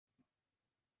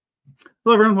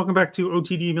Hello, everyone. Welcome back to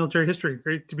OTD Military History.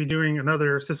 Great to be doing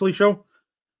another Sicily show,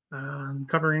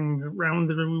 covering around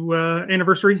the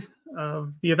anniversary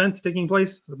of the events taking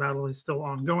place. The battle is still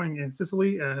ongoing in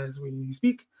Sicily as we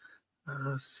speak,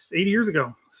 80 years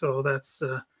ago. So that's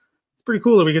it's pretty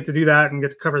cool that we get to do that and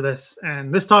get to cover this.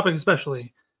 And this topic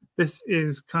especially, this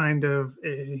is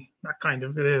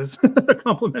it is a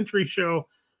complimentary show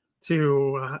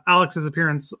to Alex's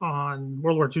appearance on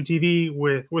World War II TV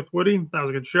with Woody. That was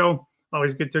a good show.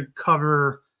 Always good to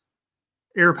cover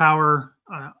air power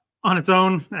on its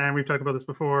own, and we've talked about this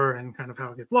before and kind of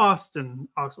how it gets lost, and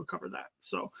Alex will cover that.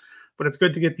 So, but it's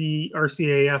good to get the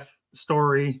RCAF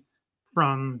story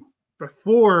from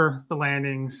before the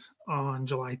landings on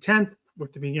July 10th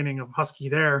with the beginning of Husky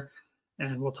there,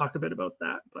 and we'll talk a bit about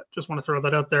that. But just want to throw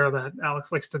that out there that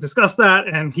Alex likes to discuss that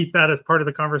and keep that as part of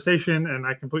the conversation, and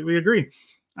I completely agree.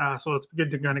 So it's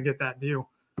good to kind of get that view.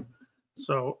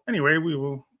 So anyway,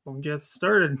 we'll get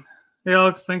started. Hey,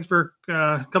 Alex, thanks for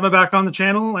coming back on the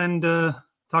channel and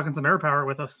talking some air power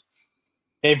with us.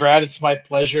 Hey, Brad, it's my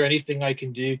pleasure. Anything I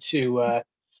can do to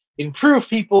improve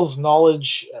people's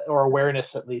knowledge or awareness,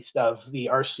 at least, of the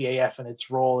RCAF and its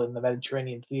role in the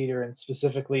Mediterranean theater and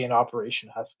specifically in Operation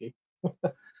Husky.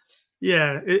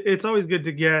 Yeah, it's always good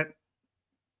to get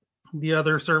the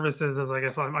other services, as I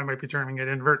guess I might be terming it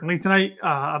inadvertently tonight,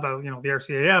 about the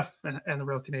RCAF and the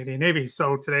Royal Canadian Navy.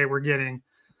 So today we're getting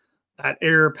that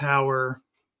air power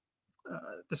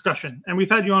discussion, and we've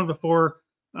had you on before.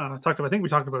 I think we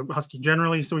talked about Husky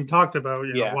generally, so we talked about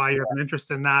why you have an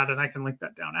interest in that, and I can link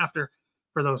that down after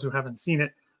for those who haven't seen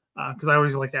it, because I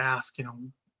always like to ask,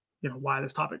 why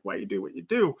this topic, why you do what you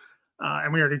do,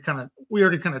 and we already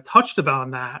kind of touched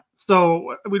upon that,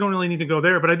 so we don't really need to go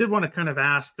there. But I did want to kind of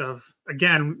ask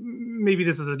again, maybe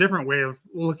this is a different way of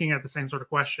looking at the same sort of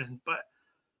question, but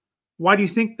why do you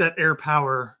think that air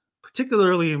power,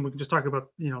 particularly, and we can just talk about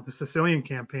the Sicilian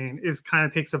campaign, is kind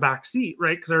of takes a back seat,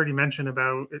 right? Because I already mentioned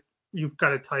about it, you've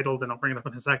got it titled, and I'll bring it up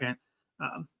in a second,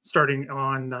 starting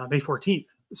on May 14th.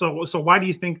 So why do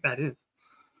you think that is?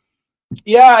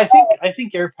 Yeah, I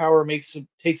think air power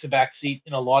takes a back seat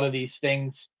in a lot of these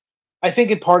things. I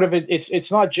think part of it's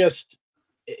not just.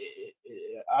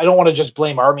 I don't want to just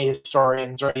blame Army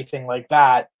historians or anything like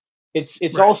that. It's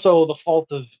right. Also the fault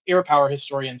of air power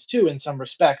historians too, in some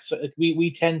respects.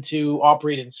 We tend to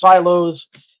operate in silos,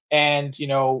 and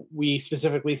we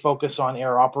specifically focus on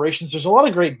air operations. There's a lot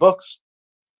of great books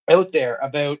out there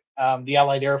about the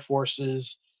Allied Air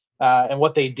Forces and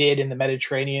what they did in the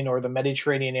Mediterranean or the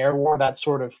Mediterranean Air War, that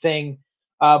sort of thing.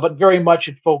 But very much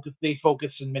they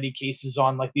focus in many cases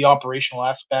on like the operational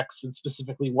aspects and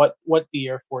specifically what the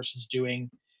Air Force is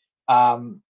doing.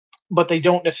 But they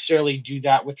don't necessarily do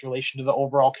that with relation to the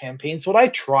overall campaign. So what I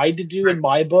tried to do in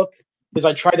my book is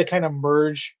I tried to kind of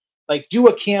merge, like do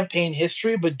a campaign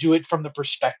history, but do it from the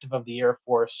perspective of the Air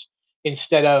Force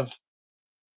instead of,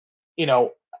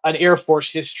 an Air Force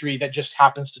history that just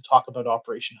happens to talk about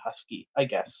Operation Husky, I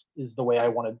guess, is the way I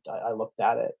looked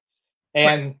at it.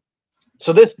 And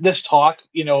so this talk,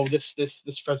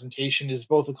 this presentation is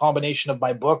both a combination of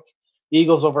my book,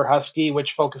 Eagles over Husky,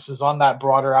 which focuses on that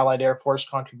broader Allied Air Force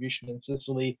contribution in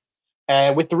Sicily,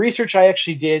 and with the research I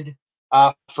actually did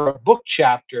for a book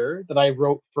chapter that I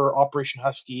wrote for Operation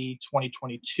Husky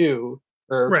 2022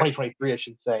 or 2023, I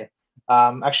should say.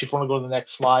 Actually, if you want to go to the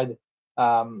next slide,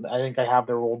 I think I have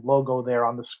their old logo there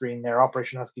on the screen there.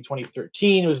 Operation Husky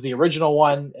 2013 was the original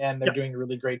one, and they're doing a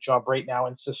really great job right now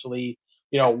in Sicily,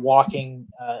 walking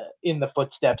in the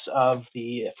footsteps of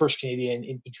the 1st Canadian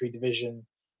Infantry Division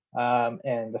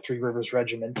and the Three Rivers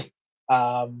Regiment.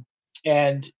 And,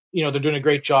 they're doing a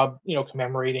great job,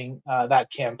 commemorating that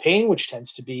campaign, which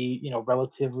tends to be,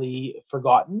 relatively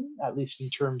forgotten, at least in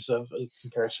terms of a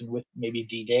comparison with maybe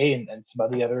D-Day and some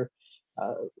of the other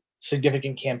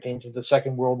significant campaigns of the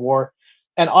Second World War.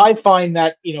 And I find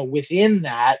that, within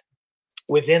that,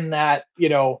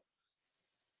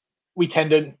 we tend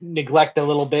to neglect a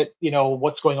little bit,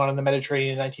 what's going on in the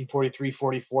Mediterranean in 1943,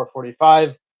 44,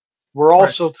 45. We're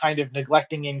also kind of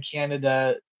neglecting in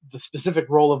Canada the specific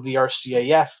role of the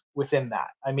RCAF within that.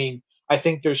 I mean, I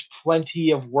think there's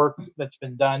plenty of work that's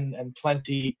been done and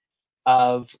plenty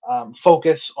of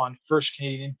focus on 1st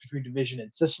Canadian Infantry Division in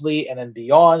Sicily and then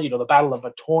beyond. The Battle of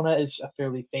Ancona is a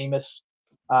fairly famous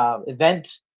event,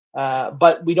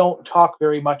 but we don't talk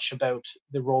very much about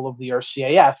the role of the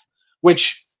RCAF, which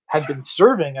had been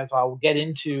serving, as I'll get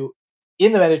into,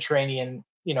 in the Mediterranean,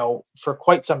 for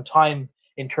quite some time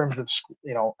in terms of,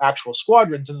 actual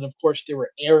squadrons. And of course, there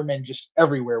were airmen just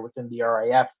everywhere within the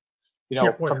RAF,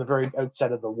 from the very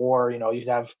outset of the war. You'd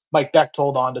have Mike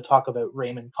Bechtold on to talk about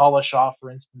Raymond Kolashoff,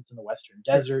 for instance, in the Western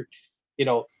Desert.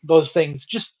 those things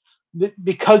just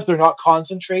because they're not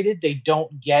concentrated, they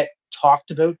don't get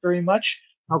talked about very much.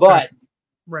 Okay. But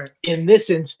right. In this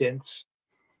instance,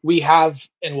 we have,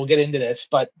 and we'll get into this,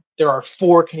 but there are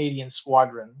 4 Canadian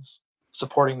squadrons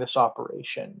supporting this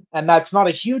operation. And that's not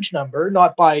a huge number,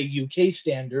 not by UK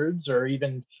standards or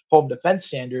even home defense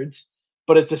standards,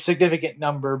 but it's a significant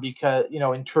number because,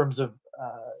 in terms of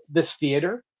this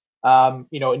theater,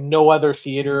 no other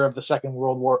theater of the Second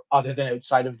World War, other than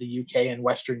outside of the UK and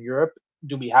Western Europe,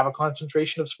 do we have a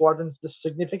concentration of squadrons this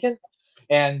significant.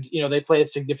 And they play a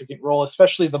significant role,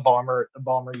 especially the bomber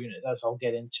unit, as I'll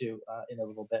get into in a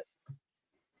little bit.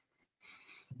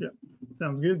 Yeah,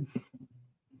 sounds good.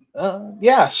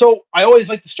 Yeah, so I always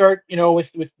like to start,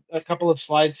 with a couple of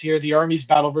slides here: the Army's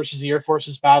battle versus the Air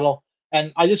Force's battle.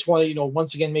 And I just want to,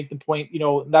 once again, make the point,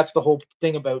 that's the whole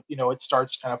thing about, it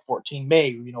starts kind of 14 May,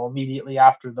 immediately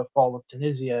after the fall of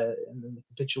Tunisia and then the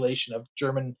capitulation of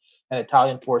German and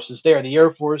Italian forces there. The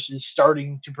Air Force is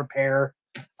starting to prepare,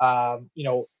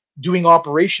 doing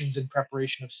operations in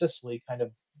preparation of Sicily kind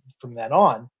of from then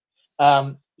on.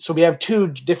 So we have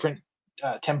 2 different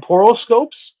temporal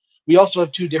scopes. We also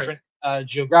have 2 different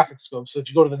geographic scopes. So if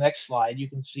you go to the next slide, you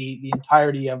can see the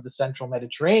entirety of the central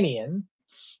Mediterranean.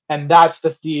 And that's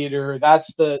the theater.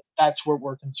 That's what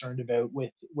we're concerned about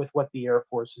with what the Air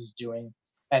Force is doing,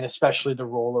 and especially the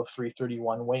role of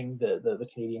 331 Wing, the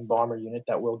Canadian bomber unit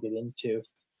that we'll get into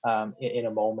in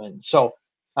a moment. So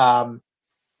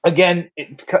again,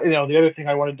 the other thing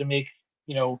I wanted to make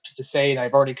to say, and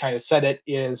I've already kind of said it,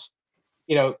 is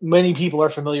many people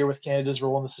are familiar with Canada's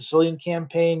role in the Sicilian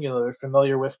campaign. They're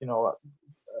familiar with the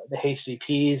Hasty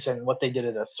Peas and what they did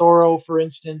at Asoro, for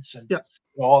instance, and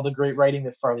all the great writing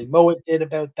that Farley Mowat did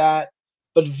about that.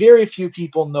 But very few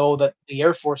people know that the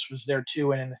Air Force was there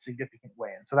too, and in a significant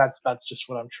way. And so that's just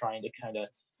what I'm trying to kind of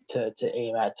to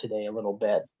aim at today a little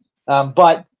bit.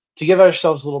 But to give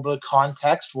ourselves a little bit of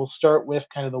context, we'll start with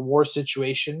kind of the war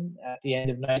situation at the end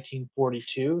of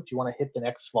 1942. If you want to hit the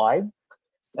next slide.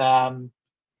 The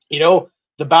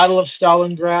Battle of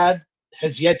Stalingrad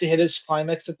has yet to hit its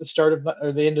climax at the start of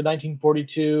or the end of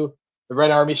 1942. The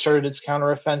Red Army started its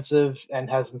counteroffensive and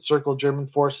has encircled German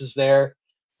forces there.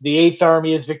 The 8th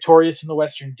Army is victorious in the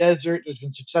Western Desert. There's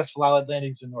been successful Allied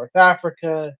landings in North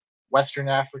Africa, Western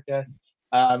Africa.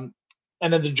 And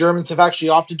then the Germans have actually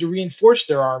opted to reinforce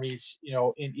their armies,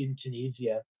 in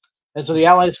Tunisia. And so the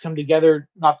Allies come together,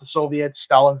 not the Soviets.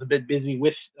 Stalin's a bit busy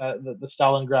with the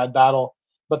Stalingrad battle,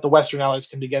 but the Western Allies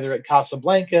come together at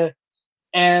Casablanca,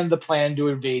 and the plan to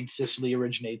invade Sicily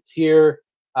originates here.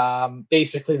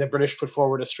 Basically, the British put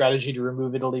forward a strategy to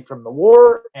remove Italy from the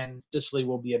war, and Sicily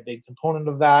will be a big component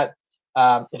of that.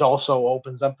 It also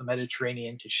opens up the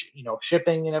Mediterranean to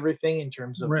shipping and everything in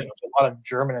terms of a lot of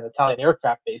German and Italian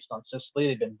aircraft based on Sicily.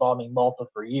 They've been bombing Malta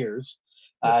for years.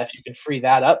 If you can free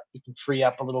that up, you can free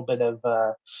up a little bit of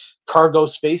cargo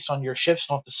space on your ships.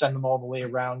 Don't have to send them all the way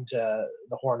around the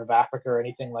Horn of Africa or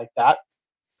anything like that.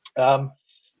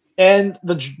 And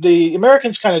the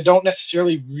Americans kind of don't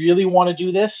necessarily really want to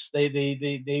do this.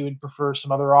 They would prefer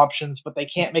some other options, but they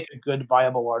can't make a good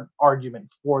viable argument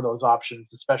for those options,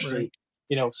 especially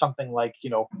something like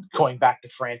going back to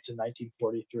France in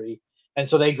 1943. And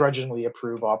so they grudgingly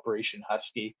approve Operation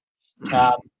Husky.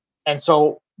 And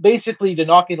so basically, to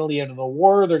knock Italy out of the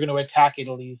war, they're going to attack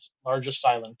Italy's largest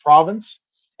island province.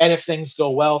 And if things go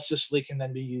well, Sicily can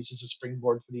then be used as a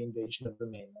springboard for the invasion of the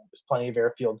mainland. There's plenty of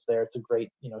airfields there. It's a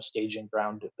great, staging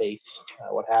ground base,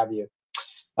 what have you.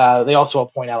 They also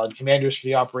appoint Allied commanders for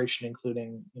the operation,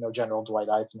 including, General Dwight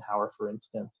Eisenhower, for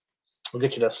instance. We'll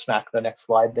get you to smack the next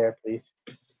slide there, please.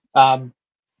 At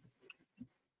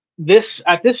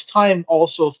this time,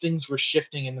 also things were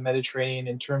shifting in the Mediterranean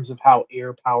in terms of how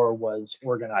air power was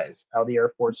organized, how the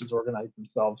air forces organized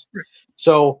themselves.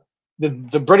 So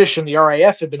the British and the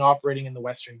RAF had been operating in the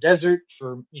Western Desert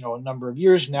for a number of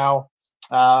years now,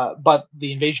 but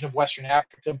the invasion of Western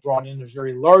Africa brought in a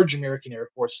very large American air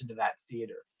force into that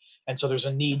theater, and so there's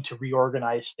a need to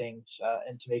reorganize things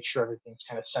and to make sure everything's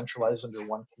kind of centralized under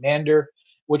one commander,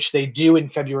 which they do in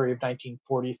February of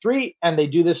 1943, and they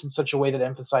do this in such a way that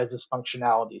emphasizes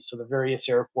functionality. So the various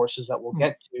air forces that we'll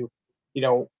get to,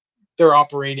 they're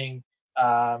operating.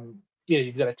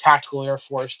 You've got a tactical air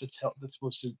force that's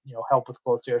supposed to help with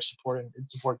close air support and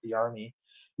support the army.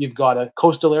 You've got a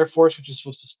coastal air force, which is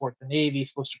supposed to support the navy,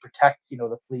 supposed to protect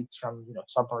the fleets from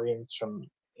submarines, from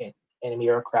enemy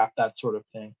aircraft, that sort of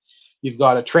thing. You've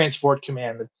got a transport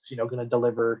command that's going to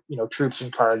deliver troops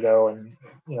and cargo and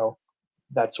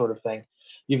that sort of thing.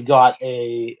 You've got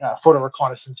a photo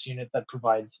reconnaissance unit that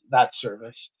provides that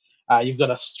service. You've got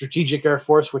a strategic air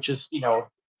force, which is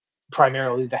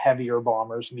primarily the heavier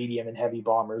bombers, medium and heavy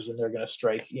bombers, and they're going to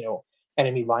strike,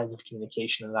 enemy lines of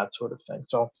communication and that sort of thing.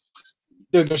 So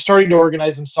they're starting to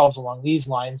organize themselves along these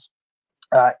lines.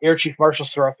 Air Chief Marshal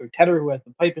Sir Arthur Tedder, who has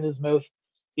the pipe in his mouth,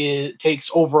 takes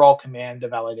overall command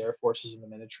of Allied air forces in the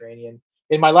Mediterranean.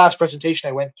 In my last presentation,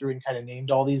 I went through and kind of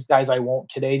named all these guys. I won't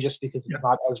today just because it's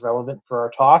not as relevant for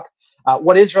our talk.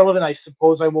 What is relevant, I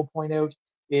suppose I will point out,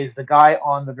 is the guy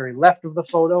on the very left of the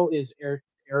photo is Air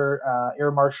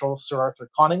Marshal Sir Arthur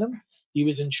Conyngham. He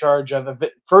was in charge of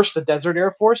first the Desert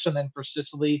Air Force, and then for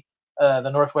Sicily, the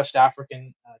Northwest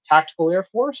African Tactical Air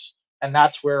Force, and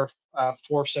that's where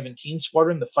 417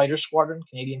 Squadron, the fighter squadron,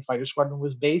 Canadian fighter squadron,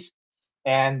 was based.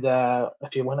 And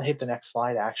if you want to hit the next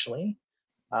slide, actually,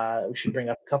 we should bring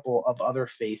up a couple of other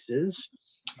faces.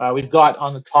 We've got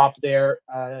on the top there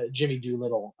Jimmy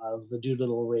Doolittle of the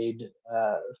Doolittle raid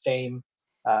fame,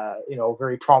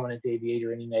 very prominent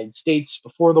aviator in the United States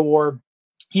before the war.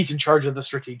 He's in charge of the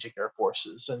strategic air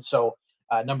forces. And so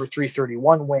number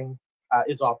 331 wing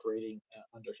is operating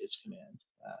under his command.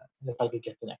 And if I could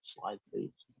get the next slide,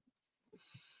 please.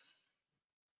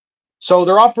 So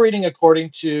they're operating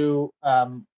according to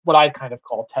what I kind of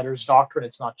call Tedder's doctrine.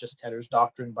 It's not just Tedder's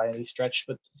doctrine by any stretch,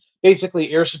 but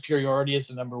basically air superiority is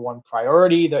the #1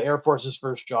 priority. The Air Force's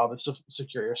first job is to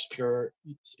secure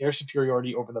air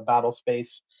superiority over the battle space.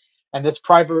 And this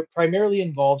primarily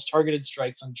involves targeted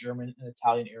strikes on German and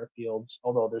Italian airfields,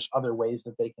 although there's other ways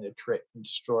that they can attrit and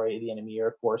destroy the enemy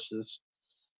air forces.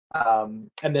 And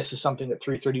this is something that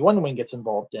 331 Wing gets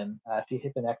involved in. If you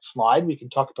hit the next slide, we can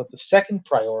talk about the second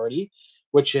priority,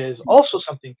 which is also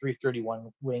something 331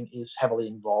 Wing is heavily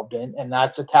involved in, and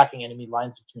that's attacking enemy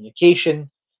lines of communication,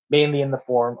 mainly in the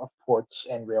form of ports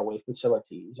and railway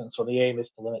facilities. And so the aim is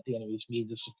to limit the enemy's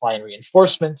means of supply and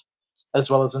reinforcement, as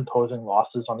well as imposing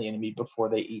losses on the enemy before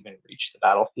they even reach the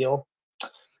battlefield.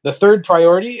 The third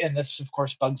priority, and this of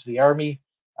course bugs the Army,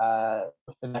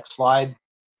 with the next slide,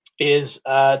 is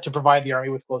to provide the Army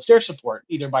with close air support,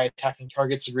 either by attacking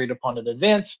targets agreed upon in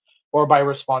advance or by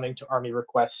responding to Army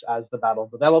requests as the battle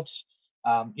develops.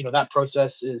 That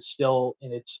process is still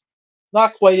in its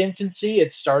not quite infancy.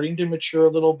 It's starting to mature a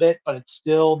little bit, but it's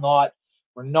still not.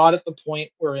 We're not at the point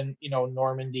where in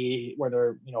Normandy where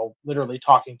they're literally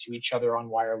talking to each other on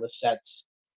wireless sets.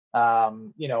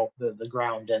 The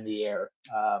ground and the air.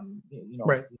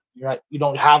 Right. You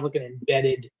don't have like an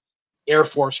embedded Air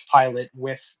Force pilot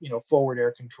with forward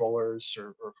air controllers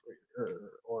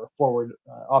or forward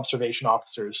observation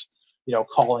officers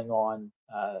calling on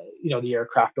the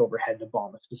aircraft overhead to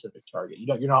bomb a specific target.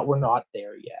 We're not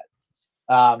there yet.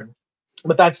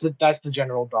 But that's the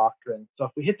general doctrine. So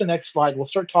if we hit the next slide, we'll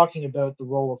start talking about the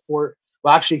role of port.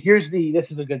 Well, actually, this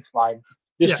is a good slide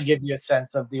just to give you a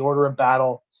sense of the order of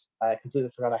battle. I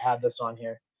completely forgot I had this on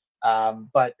here.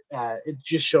 But it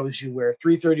just shows you where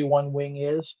 331 Wing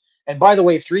is. And by the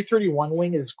way, 331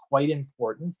 Wing is quite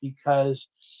important because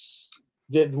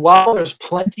while there's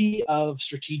plenty of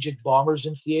strategic bombers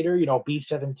in theater,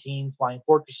 B-17 Flying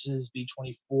Fortresses,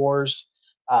 B-24s,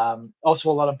 also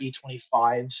a lot of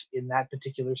B-25s in that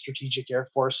particular strategic air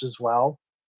force as well.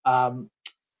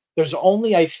 There's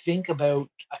only, I think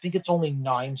it's only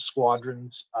 9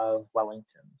 squadrons of Wellingtons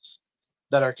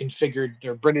that are configured.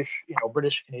 They're British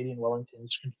Canadian Wellingtons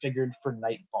configured for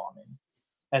night bombing.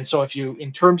 And so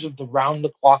in terms of the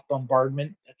round-the-clock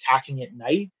bombardment, attacking at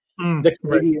night, the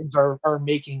Canadians are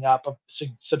making up a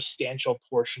substantial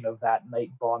portion of that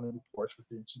night bombing force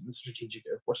within the strategic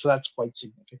air force. So that's quite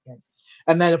significant.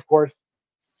 And then, of course,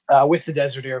 with the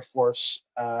Desert Air Force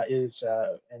and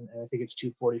I think it's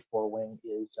 244 Wing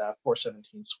is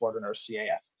 417 Squadron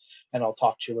RCAF. And I'll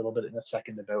talk to you a little bit in a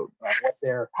second about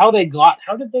how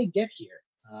did they get here?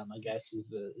 I guess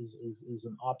is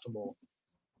an optimal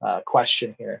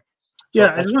question here.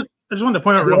 Yeah, I just wanted to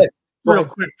point out real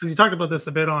quick because you talked about this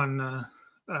a bit on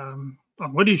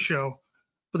Woody's show,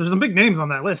 but there's some big names on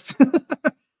that list.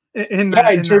 in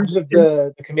terms of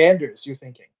the commanders, you're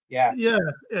thinking, yeah,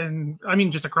 and I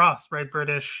mean just across, right?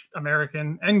 British,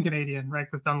 American, and Canadian, right?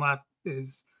 Because Dunlap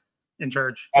is in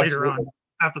charge later on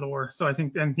after the war, so I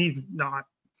think, and he's not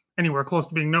anywhere close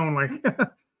to being known like.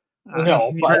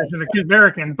 No, the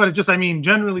Americans, but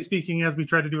generally speaking, as we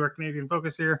try to do our Canadian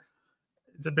focus here,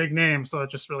 it's a big name, so it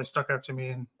just really stuck out to me,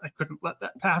 and I couldn't let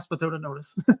that pass without a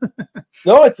notice.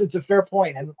 No, it's a fair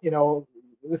point, and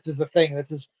this is the thing. This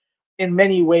is, in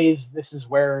many ways, this is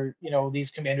where these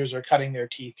commanders are cutting their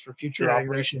teeth for future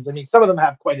operations. Exactly. I mean, some of them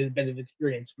have quite a bit of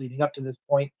experience leading up to this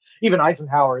point. Even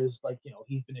Eisenhower is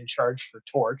he's been in charge for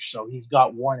Torch, so he's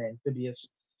got one amphibious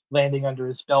landing under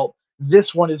his belt.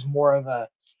 This one is more of a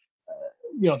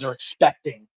they're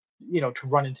expecting to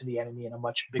run into the enemy in a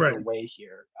much bigger Right. way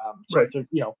here. Right.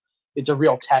 It's a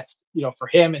real test, for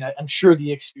him, and I'm sure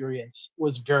the experience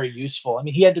was very useful. I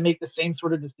mean, he had to make the same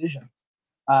sort of decision.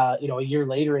 A year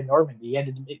later in Normandy, he had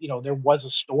to, there was a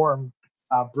storm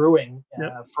brewing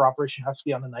Yep. for Operation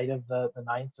Husky on the night of the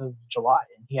 9th of July,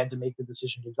 and he had to make the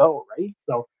decision to go, right?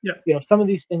 So, Yeah. some of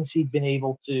these things he'd been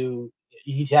able to,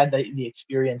 he had the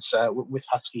experience with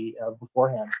Husky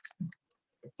beforehand.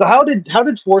 So how did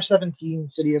 417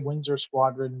 City of Windsor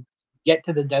Squadron get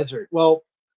to the desert? Well,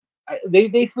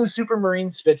 they flew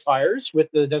Supermarine Spitfires with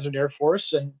the Desert Air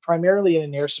Force, and primarily in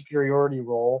an air superiority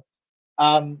role.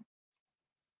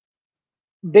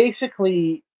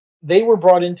 Basically, they were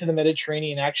brought into the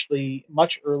Mediterranean actually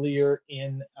much earlier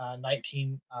in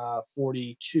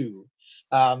 1942.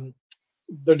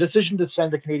 The decision to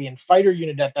send a Canadian fighter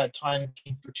unit at that time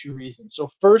came for two reasons.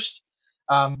 So first,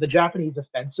 the Japanese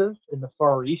offensive in the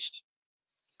Far East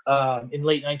in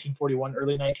late 1941,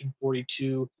 early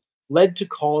 1942, led to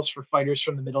calls for fighters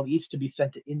from the Middle East to be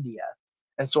sent to India.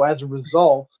 And so as a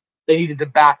result, they needed to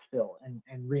backfill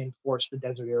and reinforce the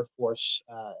Desert Air Force,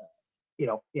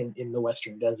 in the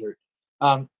Western Desert.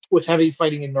 With heavy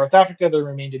fighting in North Africa, there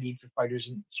remained a need for fighters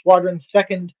in squadrons.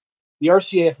 Second, the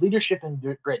RCAF leadership in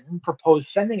Britain proposed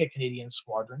sending a Canadian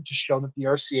squadron to show that the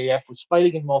RCAF was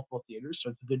fighting in multiple theaters,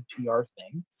 so it's a good PR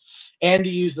thing, and to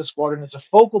use the squadron as a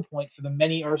focal point for the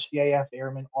many RCAF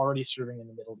airmen already serving in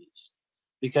the Middle East.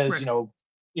 Because, Right.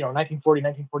 1940,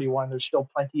 1941, there's still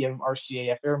plenty of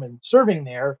RCAF airmen serving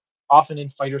there, often in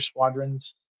fighter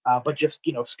squadrons, but just,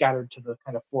 scattered to the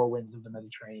kind of four winds of the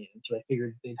Mediterranean. So I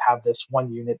figured they'd have this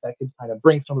one unit that could kind of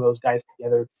bring some of those guys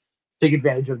together, take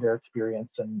advantage of their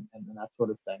experience and that sort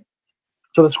of thing.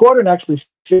 So the squadron actually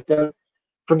shipped out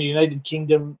from the United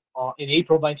Kingdom in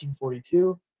April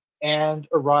 1942 and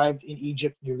arrived in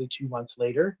Egypt nearly 2 months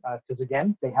later, because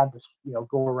again they had to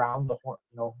go around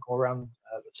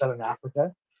Southern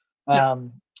Africa, Yeah.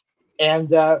 and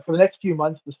for the next few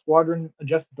months the squadron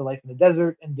adjusted to life in the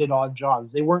desert and did odd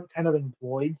jobs. They weren't kind of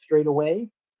employed straight away.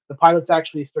 The pilots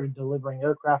actually started delivering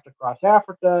aircraft across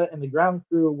Africa, and the ground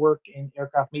crew worked in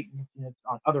aircraft maintenance units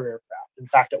on other aircraft. In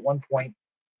fact, at one point,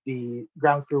 the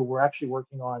ground crew were actually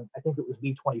working on, I think it was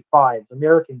B-25s,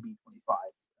 American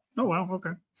B-25s. Oh, wow.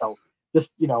 Okay. So just,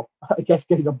 I guess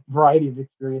getting a variety of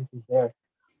experiences there.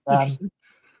 Interesting.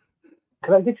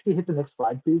 Could I actually hit the next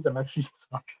slide, please? I'm actually just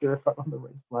not sure if I'm on the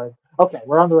right slide. Okay,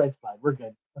 we're on the right slide. We're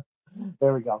good.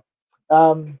 There we go.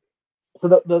 So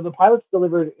the pilots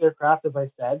delivered aircraft, as I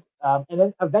said, and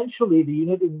then eventually the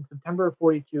unit in September of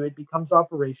 42, it becomes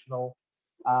operational,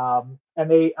 and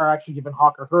they are actually given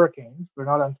Hawker Hurricanes. They're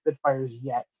not on Spitfires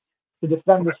yet, to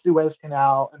defend the Suez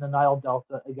Canal and the Nile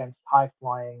Delta against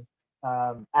high-flying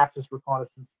Axis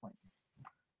reconnaissance planes.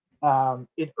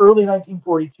 In early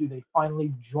 1942, they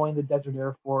finally joined the Desert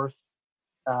Air Force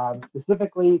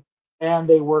specifically, and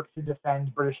they worked to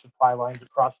defend British supply lines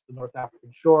across the North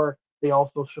African shore. They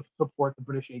also support the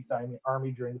British Eighth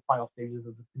Army during the final stages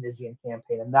of the Tunisian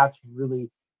campaign, and that's really,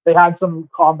 they had some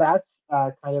combats,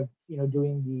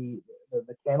 doing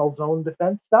the Canal Zone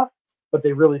defense stuff, but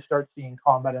they really start seeing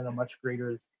combat in a much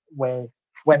greater way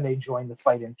when they join the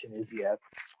fight in Tunisia.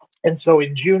 And so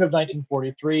in June of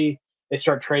 1943, they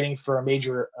start training for a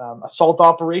major assault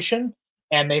operation,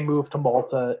 and they move to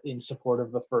Malta in support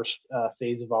of the first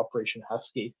phase of Operation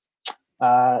Husky.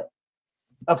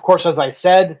 Of course, as I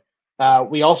said,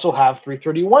 we also have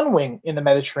 331 Wing in the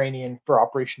Mediterranean for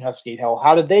Operation Husky.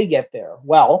 How did they get there?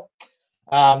 Well,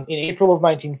 in April of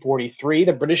 1943,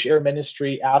 the British Air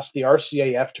Ministry asked the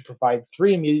RCAF to provide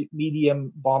 3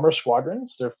 medium bomber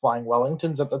squadrons, they're flying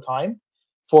Wellingtons at the time,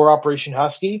 for Operation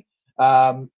Husky.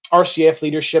 RCAF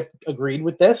leadership agreed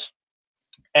with this,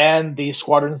 and these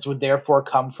squadrons would therefore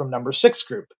come from Number 6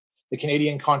 Group, the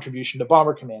Canadian contribution to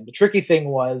Bomber Command. The tricky thing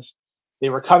was they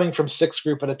were coming from 6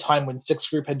 Group at a time when 6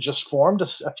 Group had just formed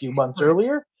a few months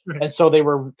earlier, and so they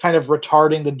were kind of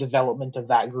retarding the development of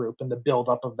that group and the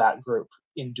buildup of that group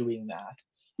in doing that.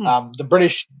 The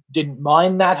British didn't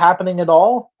mind that happening at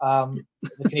all. The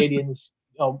Canadians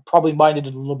probably minded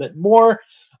it a little bit more,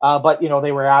 but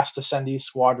they were asked to send these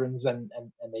squadrons, and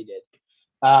they did.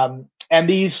 And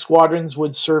these squadrons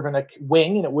would serve in a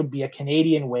wing, and it would be a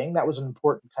Canadian wing. That was an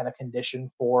important kind of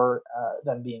condition for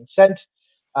them being sent,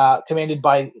 commanded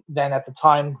by then at the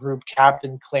time Group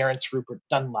Captain Clarence Rupert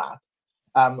Dunlap,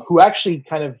 who actually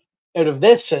kind of out of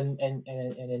this and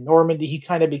in Normandy, he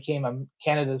kind of became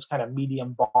Canada's kind of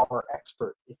medium bomber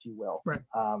expert, if you will,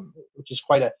 which is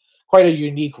quite a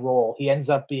unique role. He ends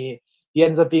up being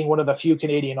one of the few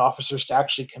Canadian officers to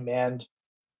actually command,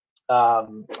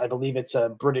 I believe it's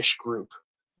a British group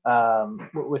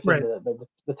within Right.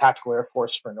 the Tactical Air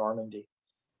Force for Normandy.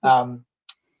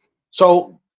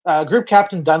 So Group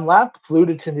Captain Dunlap flew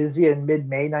to Tunisia in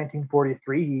mid-May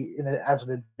 1943 as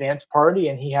an advance party,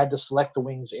 and he had to select the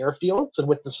wing's airfields. And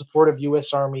with the support of U.S.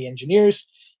 Army engineers,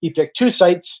 he picked 2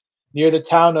 sites near the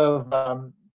town of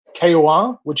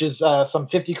Kiyo, which is some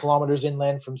 50 kilometers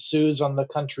inland from Suez on the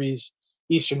country's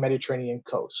eastern Mediterranean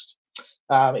coast.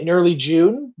 In early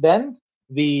June, then,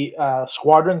 the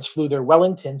squadrons flew their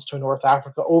Wellingtons to North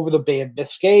Africa over the Bay of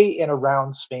Biscay and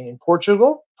around Spain and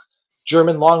Portugal.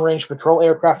 German long-range patrol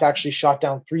aircraft actually shot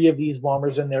down 3 of these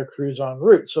bombers and their crews en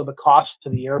route. So the cost to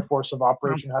the Air Force of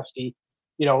Operation Husky,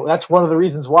 that's one of the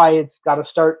reasons why it's got to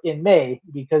start in May,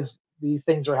 because these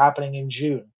things are happening in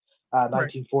June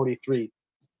 1943.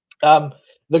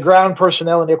 The ground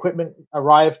personnel and equipment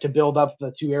arrived to build up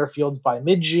the 2 airfields by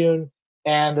mid-June,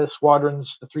 and the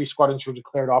 3 squadrons were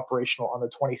declared operational on the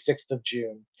 26th of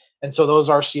June. And so those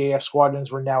RCAF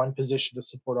squadrons were now in position to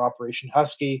support Operation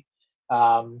Husky.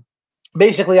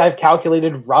 Basically, I've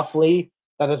calculated roughly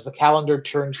that as the calendar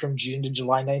turned from June to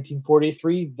July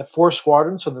 1943, the 4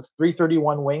 squadrons, so the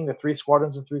 331 wing, the 3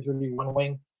 squadrons of 331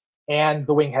 wing, and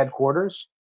the wing headquarters,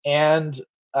 and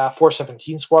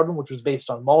 417 squadron, which was based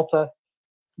on Malta,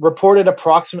 reported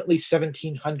approximately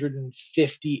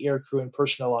 1,750 aircrew and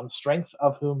personnel on strength,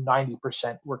 of whom 90%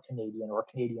 were Canadian or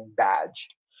Canadian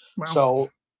badged. Wow. So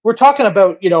we're talking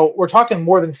about, we're talking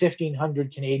more than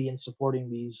 1,500 Canadians supporting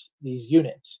these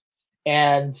units.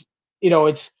 And,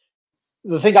 it's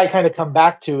the thing I kind of come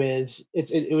back to is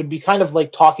it would be kind of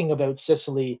like talking about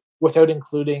Sicily without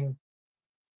including,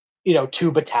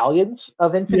 2 battalions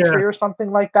of infantry or something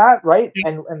like that, right?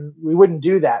 And we wouldn't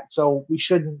do that. So we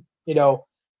shouldn't,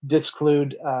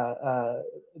 disclude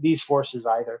these forces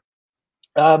either.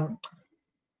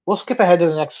 We'll skip ahead to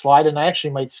the next slide, and I actually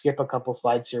might skip a couple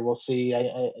slides here. We'll see.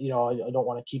 I don't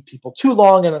want to keep people too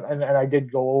long, and I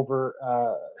did go over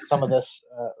some of this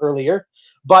earlier.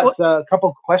 But a couple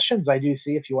of questions I do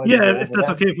see if you want to. Yeah, if that's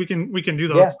okay, if we can do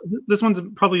those. Yeah. This one's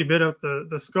probably a bit out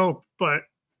the scope, but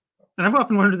and I've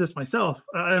often wondered this myself.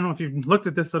 I don't know if you've looked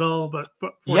at this at all, but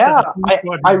yeah,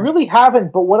 I really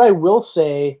haven't. But what I will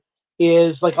say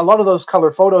is, like, a lot of those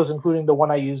color photos, including the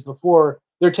one I used before,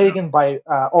 they're taken by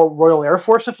Royal Air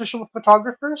Force official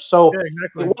photographers. So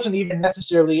it wasn't even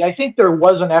necessarily, I think there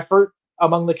was an effort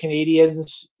among the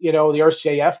Canadians, the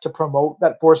RCAF, to promote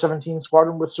that 417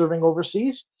 squadron was serving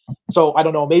overseas. So I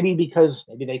don't know, maybe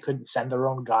they couldn't send their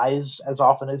own guys as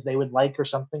often as they would like or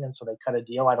something, and so they cut a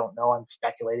deal. I don't know. I'm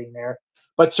speculating there.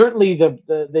 But certainly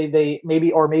they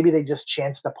maybe they just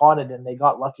chanced upon it and they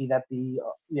got lucky that the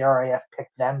RAF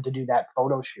picked them to do that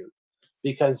photo shoot,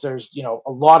 because there's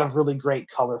a lot of really great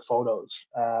color photos,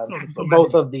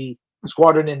 both of the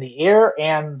squadron in the air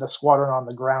and the squadron on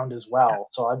the ground as well.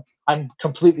 So I'm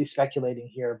completely speculating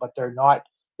here, but they're not.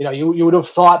 You would have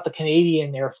thought the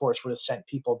Canadian Air Force would have sent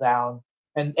people down,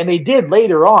 and they did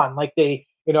later on. Like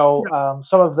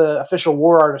some of the official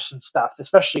war artists and stuff,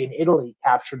 especially in Italy,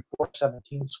 captured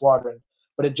 417 squadron,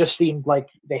 but it just seemed like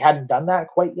they hadn't done that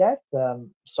quite yet.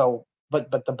 But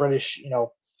the British,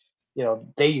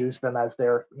 they used them as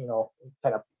their,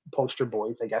 kind of poster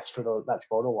boys, I guess, for that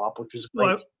photo op, which is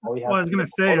great. Well, I was going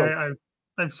to say, I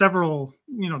have several,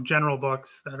 general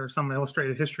books that are some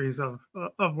illustrated histories of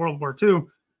World War II,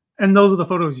 and those are the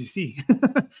photos you see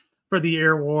for the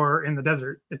air war in the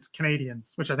desert. It's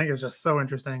Canadians, which I think is just so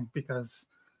interesting, because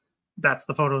that's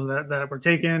the photos that were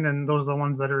taken, and those are the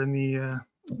ones that are in the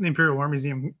Imperial War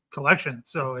Museum collection.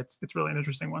 So it's really an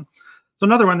interesting one. So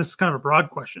another one, this is kind of a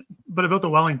broad question, but about the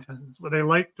Wellingtons, were they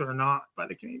liked or not by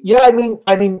the Canadians? Yeah,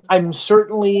 I mean, I'm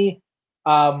certainly,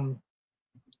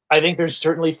 I think there's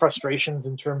certainly frustrations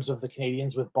in terms of the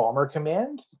Canadians with Bomber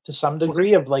Command to some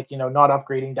degree, of not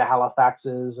upgrading to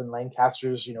Halifaxes and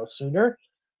Lancasters, sooner.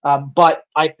 But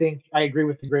I think I agree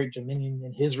with the Great Dominion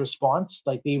in his response.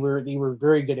 Like, they were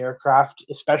very good aircraft,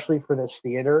 especially for this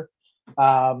theater.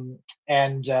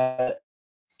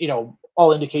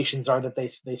 All indications are that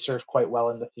they served quite well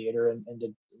in the theater and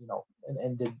did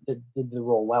did the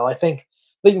role well. I think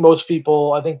most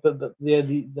people, I think the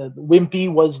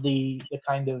Wimpy was the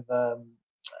kind of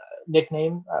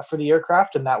nickname for the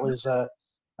aircraft, and that was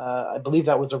I believe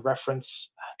that was a reference.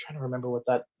 I'm trying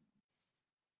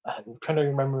to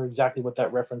remember exactly what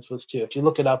that reference was to. If you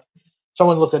look it up,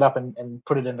 someone look it up and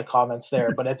put it in the comments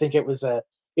there. But I think it was a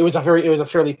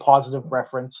fairly positive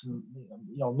reference, and,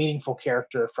 meaningful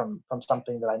character from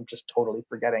something that I'm just totally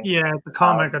forgetting. Yeah, the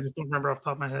comic, I just don't remember off the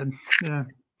top of my head.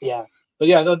 Yeah. But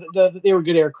yeah, they were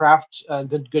good aircraft,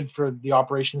 good for the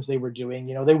operations they were doing.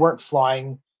 They weren't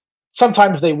flying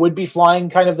sometimes they would be flying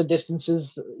kind of the distances,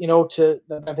 you know,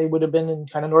 that they would have been in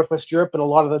kind of Northwest Europe, but a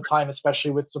lot of the time,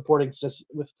 especially with supporting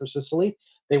for Sicily,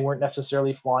 they weren't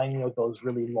necessarily flying, you know, those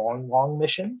really long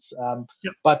missions.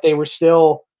 Yep. But they were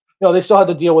still, you know, they still had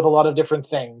to deal with a lot of different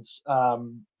things.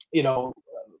 You know,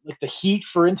 like the heat,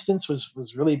 for instance,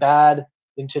 was really bad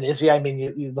in Tunisia. I mean,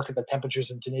 you look at the temperatures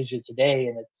in Tunisia today,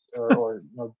 and it's or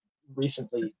you know,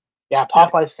 recently, yeah,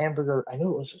 Popeye's hamburger. I knew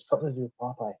it was something to do with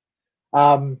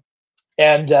Popeye.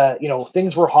 And you know,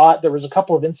 things were hot. There was a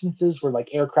couple of instances where like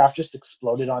aircraft just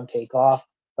exploded on takeoff,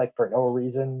 like for no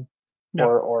reason,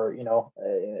 or you know,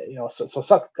 so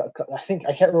I think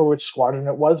I can't remember which squadron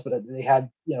it was, but they had,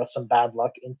 you know, some bad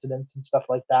luck incidents and stuff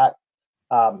like that.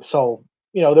 So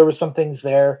you know, there were some things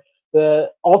there.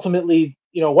 Ultimately,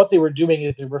 you know, what they were doing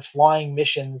is they were flying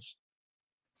missions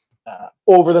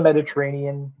over the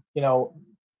Mediterranean. You know,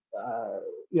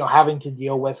 having to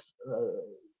deal with.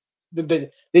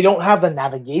 They don't have the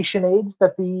navigation aids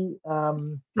that the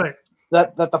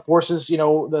that the forces, you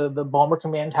know, the bomber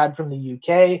command had from the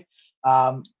UK.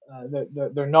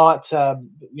 They're not,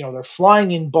 you know, they're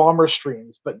flying in bomber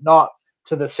streams, but not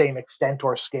to the same extent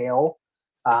or scale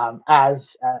as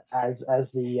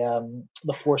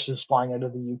the forces flying out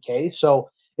of the UK. So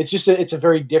it's a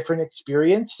very different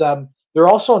experience. They're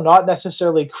also not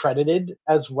necessarily credited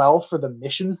as well for the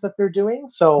missions that they're doing.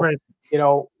 So you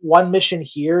know, one mission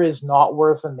here is not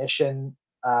worth a mission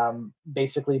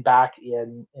basically back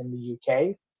in the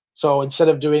UK. So instead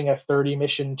of doing a 30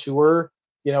 mission tour,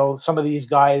 you know, some of these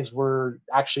guys were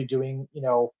actually doing, you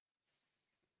know,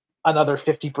 another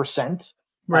 50%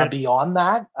 beyond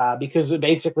that, because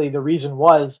basically the reason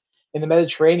was in the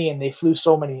Mediterranean, they flew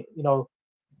so many, you know,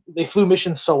 they flew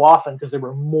missions so often because there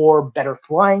were more better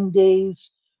flying days,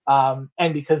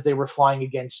 and because they were flying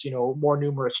against, you know, more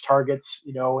numerous targets,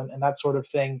 you know, and that sort of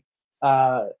thing.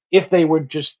 If they would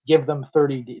just give them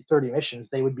 30 missions,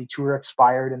 they would be tour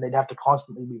expired and they'd have to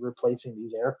constantly be replacing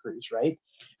these air crews, right?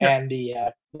 And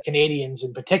the Canadians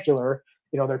in particular,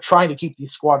 you know, they're trying to keep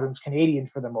these squadrons Canadian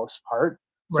for the most part.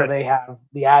 So they have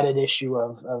the added issue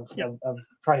of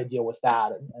trying to deal with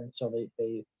that. And so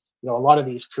they you know, a lot of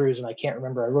these crews, and I can't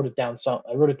remember, I wrote it down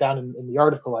in the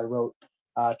article I wrote.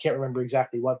 I can't remember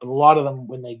exactly what, but a lot of them,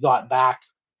 when they got back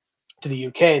to the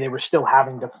UK, they were still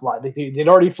having to fly. They'd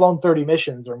already flown 30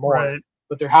 missions or more,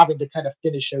 but they're having to kind of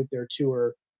finish out their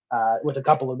tour with a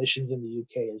couple of missions in the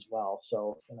UK as well.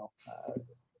 So, you know,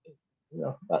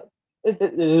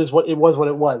 it is what it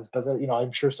was, but you know,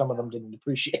 I'm sure some of them didn't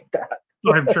appreciate that.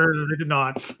 I'm sure they did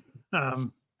not.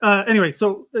 Anyway,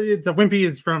 so it's a Wimpy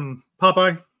is from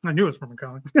Popeye. I knew it was from a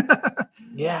comic.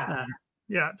 Yeah.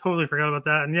 Yeah, totally forgot about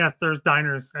that. And yes, there's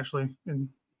diners actually in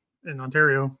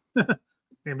Ontario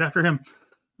named after him.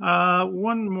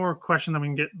 One more question that we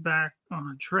can get back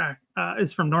on track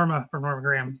is from Norma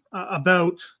Graham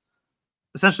about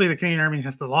essentially the Canadian Army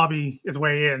has to lobby its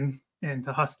way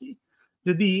into Husky.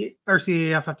 Did the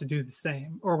RCAF have to do the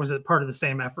same, or was it part of the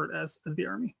same effort as the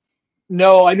Army?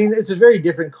 No, I mean, it's a very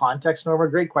different context, Norma.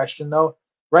 Great question, though.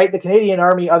 Right, the Canadian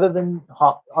Army, other than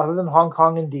Hong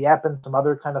Kong and Dieppe and some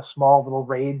other kind of small little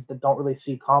raids that don't really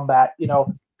see combat, you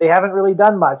know, they haven't really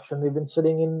done much, and they've been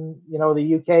sitting in, you know,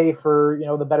 the UK for, you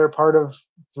know, the better part of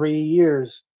 3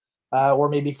 years, or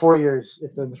maybe 4 years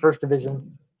if they're the first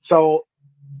division. So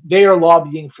they are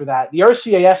lobbying for that. The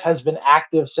RCAF has been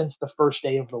active since the first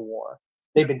day of the war.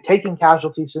 They've been taking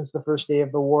casualties since the first day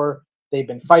of the war. They've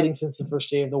been fighting since the first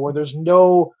day of the war. There's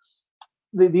no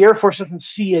the Air Force doesn't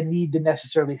see a need to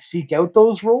necessarily seek out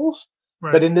those roles,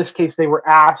 but in this case, they were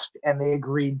asked and they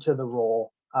agreed to the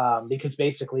role because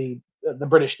basically the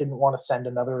British didn't want to send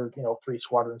another, you know, 3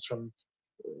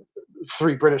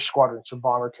 British squadrons from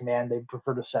Bomber Command. They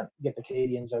prefer to get the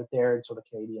Canadians out there, and so the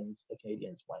Canadians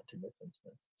went in this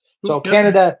instance. So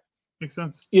Canada makes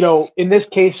sense. You know, in this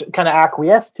case, kind of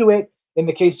acquiesced to it. In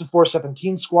the case of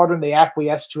 417 Squadron, they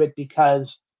acquiesced to it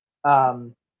because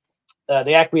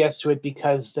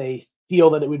they feel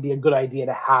that it would be a good idea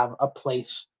to have a place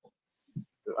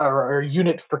or a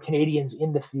unit for Canadians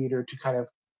in the theater to kind of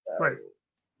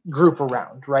group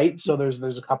around, right? So there's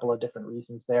a couple of different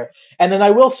reasons there. And then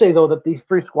I will say, though, that these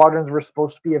 3 squadrons were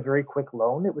supposed to be a very quick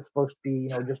loan. It was supposed to be, you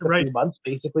know, just a few months,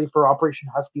 basically, for Operation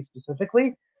Husky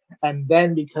specifically. And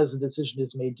then because the decision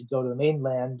is made to go to the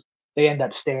mainland, they end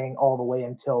up staying all the way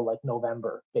until like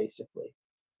November, basically.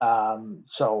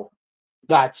 So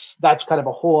that's kind of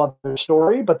a whole other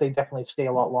story, but they definitely stay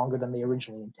a lot longer than they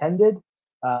originally intended.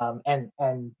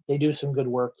 And they do some good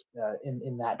work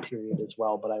in that period as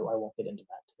well, but I won't get into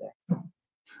that today.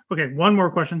 Okay, one more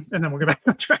question, and then we'll get back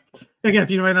on track. Again,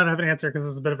 you might not have an answer because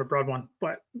it's a bit of a broad one,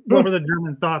 but what were the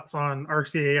German thoughts on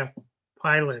RCAF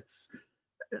pilots.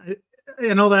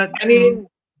 You know that. I mean,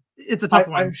 it's a tough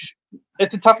one.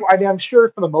 It's a tough one. I mean, I'm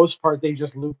sure for the most part they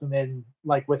just loop them in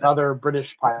like with other British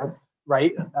pilots,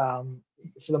 right? For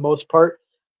the most part,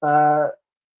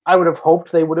 I would have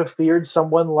hoped they would have feared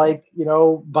someone like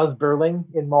Buzz Burling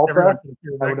in Malta.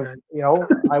 I would have,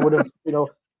 I would have,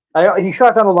 he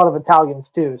shot down a lot of Italians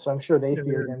too, so I'm sure they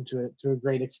feared him to a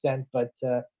great extent. But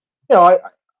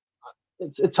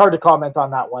it's hard to comment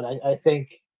on that one. I think,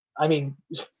 I mean,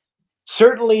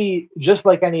 certainly, just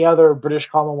like any other British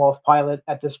Commonwealth pilot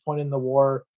at this point in the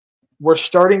war, we're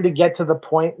starting to get to the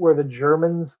point where the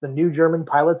new German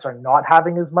pilots are not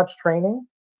having as much training.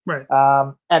 Right.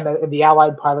 And the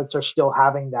Allied pilots are still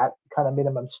having that kind of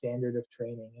minimum standard of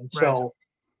training. And so,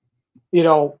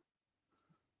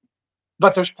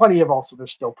 but there's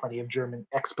still plenty of German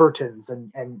expertins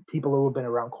and people who have been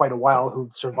around quite a while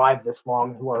who've survived this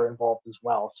long who are involved as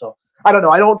well. So I don't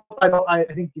know. I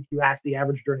think if you ask the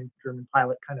average German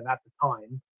pilot kind of at the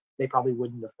time, they probably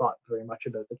wouldn't have thought very much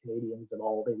about the Canadians at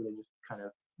all. They would have just kind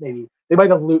of maybe they might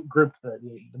have grouped the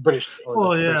British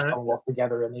or the British Commonwealth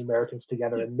together and the Americans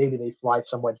together, and maybe they fly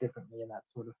somewhat differently and that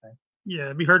sort of thing. Yeah,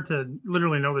 it'd be hard to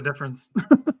literally know the difference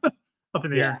up in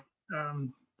the air.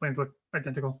 Planes look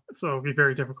identical, so it'd be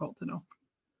very difficult to know.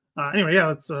 Anyway,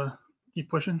 let's keep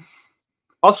pushing.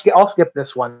 I'll skip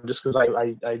this one just because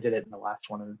I did it in the last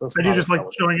one. And I do just like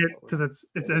showing it because it's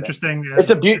interesting.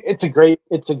 It's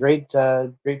a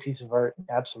great piece of art.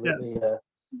 Absolutely.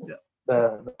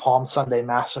 The Palm Sunday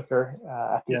massacre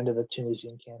at the end of the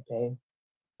Tunisian campaign.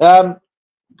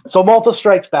 So Malta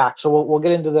strikes back. So we'll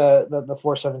get into the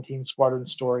 417 squadron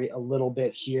story a little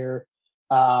bit here.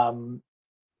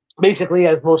 Basically,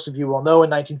 as most of you will know, in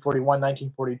 1941,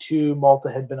 1942,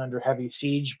 Malta had been under heavy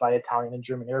siege by Italian and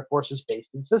German air forces based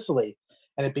in Sicily.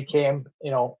 And it became,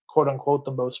 quote unquote,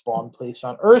 the most bombed place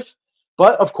on earth.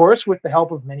 But of course, with the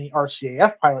help of many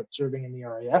RCAF pilots serving in the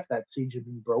RAF, that siege had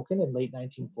been broken in late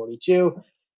 1942.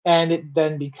 And it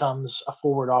then becomes a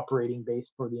forward operating base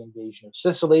for the invasion of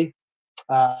Sicily.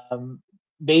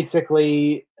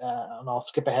 Basically, and I'll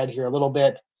skip ahead here a little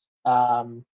bit.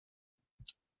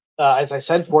 As I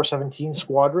said, 417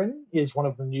 Squadron is one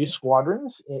of the new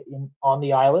squadrons on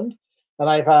the island. And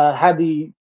I've had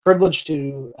the privilege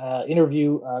to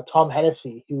interview Tom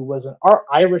Hennessy, who was an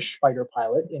Irish fighter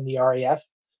pilot in the RAF,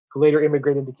 who later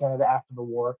immigrated to Canada after the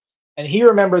war. And he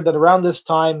remembered that around this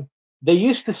time, they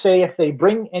used to say if they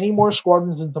bring any more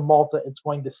squadrons into Malta, it's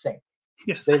going to sink.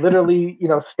 Yes. They literally,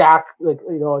 stack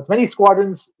as many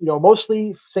squadrons,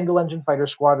 mostly single-engine fighter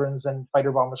squadrons and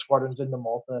fighter bomber squadrons into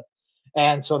Malta.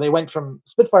 And so they went from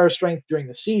Spitfire strength during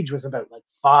the siege was about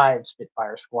 5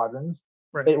 Spitfire squadrons.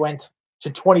 Right. It went to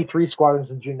 23 squadrons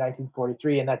in June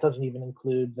 1943, and that doesn't even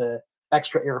include the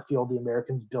extra airfield the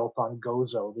Americans built on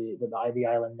Gozo, the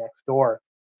island next door.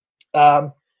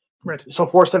 Right. So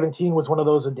 417 was one of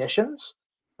those additions.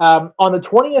 On the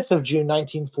 20th of June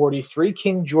 1943,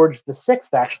 King George VI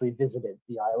actually visited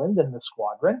the island and the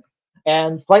squadron,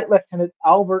 and Flight Lieutenant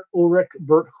Albert Ulrich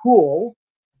Bert Huell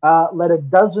led a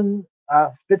dozen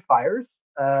Spitfires,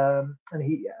 and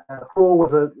Huell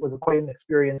was a quite an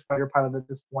experienced fighter pilot at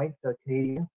this point,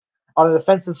 Canadian, on an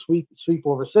offensive sweep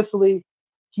over Sicily.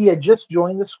 He had just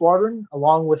joined the squadron,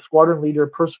 along with squadron leader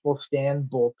Percival Stan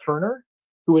Bull Turner,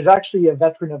 who was actually a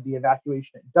veteran of the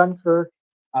evacuation at Dunkirk,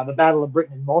 the Battle of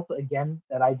Britain and Malta. Again,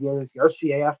 that idea that the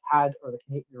RCAF had, or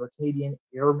the Canadian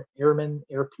airmen,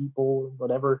 air people,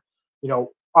 whatever,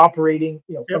 operating,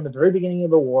 from the very beginning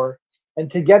of the war. And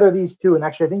together, these two, and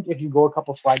actually, I think if you go a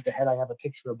couple slides ahead, I have a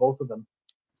picture of both of them.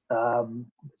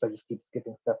 So I just keep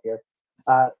skipping stuff here.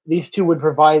 These two would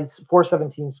provide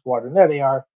 417 Squadron. There they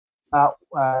are.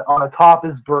 On the top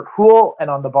is Bert Huell, and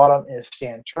on the bottom is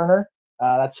Stan Turner.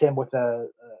 That's him with a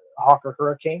Hawker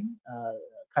Hurricane,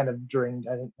 kind of during,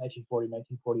 I think, 1940,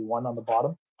 1941 on the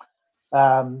bottom.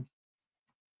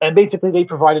 And basically, they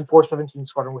provided 417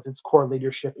 Squadron with its core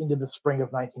leadership into the spring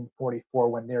of 1944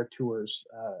 when their tours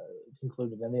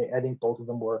concluded. And I think both of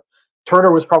them were.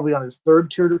 Turner was probably on his third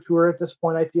tour at this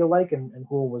point, I feel like, and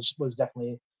Huell was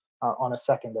definitely on a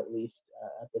second at least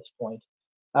at this point.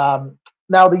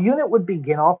 Now, the unit would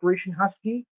begin Operation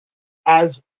Husky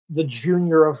as the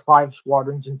junior of 5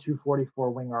 squadrons in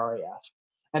 244 Wing RAF.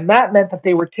 And that meant that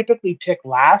they were typically picked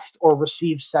last or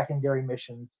received secondary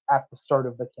missions at the start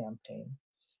of the campaign.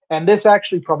 And this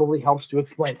actually probably helps to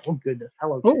explain. Oh, goodness.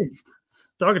 Hello. Oh,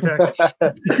 dog attack.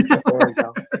 There we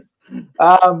go.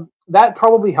 That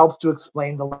probably helps to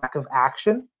explain the lack of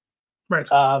action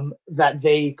that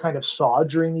they kind of saw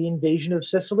during the invasion of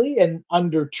Sicily. And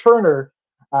under Turner,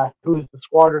 who was the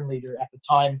squadron leader at the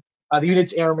time, The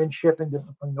unit's airmanship and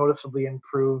discipline noticeably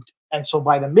improved, and so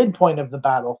by the midpoint of the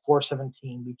battle,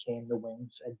 417 became the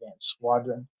wing's advanced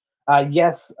squadron.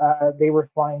 Yes, they were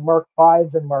flying Mark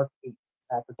 5s and Mark 8s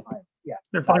at the time. Yeah,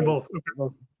 They're flying both. Okay.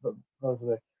 Those are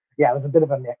the, yeah, it was a bit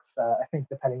of a mix. I think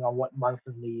depending on what month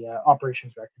in the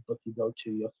operations record book you go to,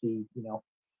 you'll see,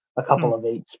 a couple of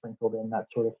 8s sprinkled in, that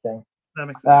sort of thing. That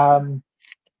makes sense.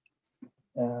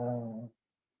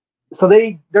 So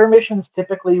their missions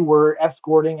typically were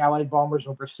escorting Allied bombers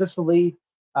over Sicily,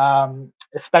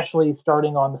 especially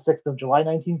starting on the 6th of July,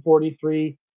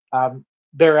 1943.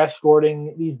 They're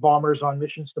escorting these bombers on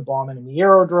missions to bomb enemy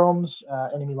aerodromes,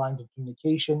 enemy lines of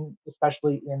communication,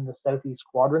 especially in the southeast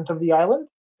quadrant of the island.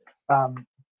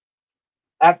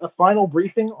 At the final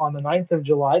briefing on the 9th of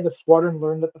July, the squadron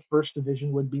learned that the 1st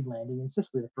Division would be landing in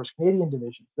Sicily, the 1st Canadian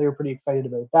Division. They were pretty excited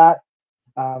about that.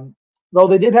 Though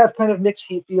they did have kind of mixed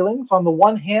feelings. On the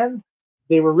one hand,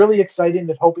 they were really excited and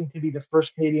hoping to be the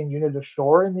 1st Canadian unit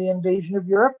ashore in the invasion of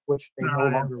Europe, which they no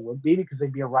longer would be because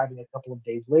they'd be arriving a couple of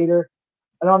days later.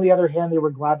 And on the other hand, they were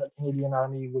glad that the Canadian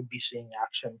Army would be seeing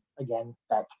action. Again,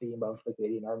 that theme of the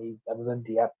Canadian Army, other than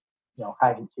Dieppe,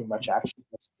 haven't seen much action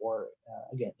before,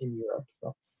 again, in Europe.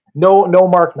 So no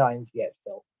Mark 9s yet,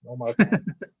 still. No Mark 9s.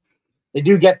 They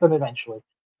do get them eventually.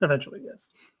 Eventually, yes.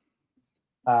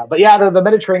 But yeah, the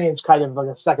Mediterranean is kind of like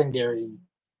a secondary,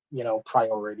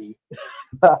 priority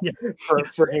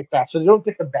for aircraft. So they don't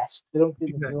get the best. They don't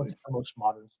get the most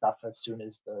modern stuff as soon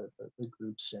as the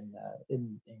groups in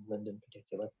England in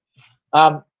particular.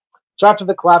 So after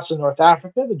the collapse of North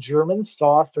Africa, the Germans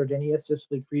saw Sardinia,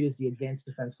 Sicily, Crete as the advanced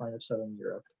defense line of southern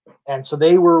Europe, and so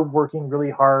they were working really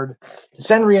hard to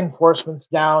send reinforcements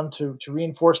down to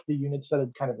reinforce the units that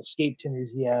had kind of escaped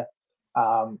Tunisia.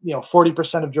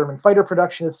 40% of German fighter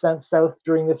production is sent south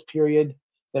during this period.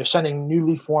 They're sending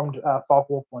newly formed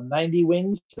Focke-Wulf 190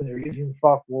 wings, and they're using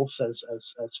Focke-Wulfs as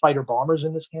fighter bombers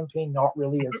in this campaign, not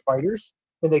really as fighters.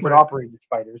 And they could operate as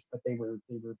fighters, but they were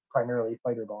primarily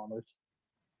fighter bombers.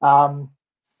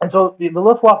 And so the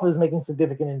Luftwaffe is making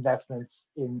significant investments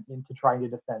into trying to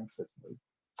defend Sicily.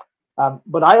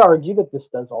 But I argue that this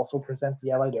does also present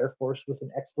the Allied Air Force with an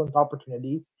excellent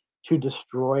opportunity to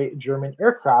destroy German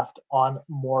aircraft on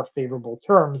more favorable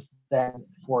terms than,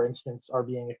 for instance, are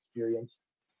being experienced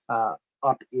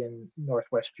up in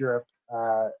Northwest Europe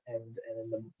and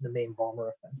in the main bomber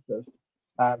offensive.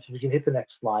 So we can hit the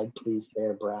next slide, please,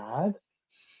 there, Brad.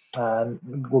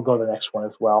 We'll go to the next one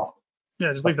as well.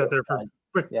 Yeah, just leave that there for a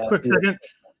quick second,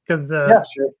 because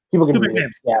sure. People can read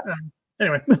names. Yeah.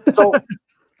 Anyway,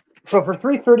 so for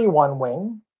 331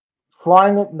 wing,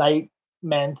 flying at night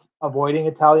meant avoiding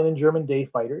Italian and German day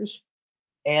fighters,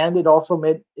 and it also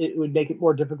meant it would make it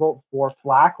more difficult for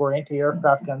flak or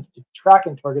anti-aircraft guns to track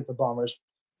and target the bombers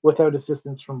without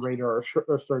assistance from radar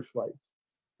or searchlights.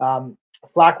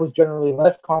 Flak was generally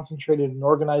less concentrated and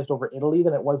organized over Italy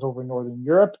than it was over Northern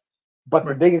Europe, but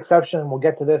the big exception, and we'll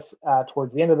get to this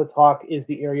towards the end of the talk, is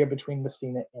the area between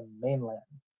Messina and mainland.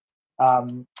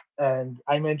 And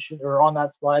I mentioned, or on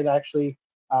that slide actually,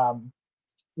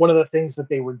 one of the things that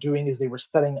they were doing is they were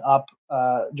setting up.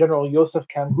 General Josef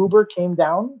Kammhuber came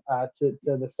down to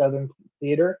the southern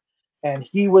theater, and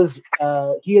he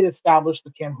had established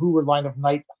the Kammhuber line of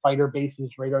night fighter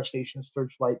bases, radar stations,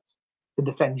 searchlights to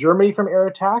defend Germany from air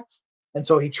attacks. And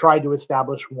so he tried to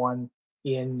establish one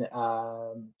in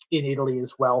Italy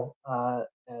as well,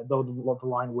 though the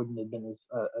line wouldn't have been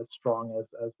as strong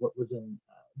as what was in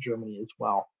Germany as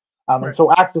well. And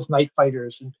so Axis night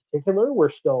fighters in particular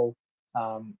were still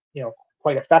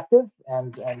quite effective,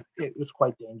 and it was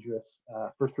quite dangerous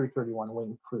for 331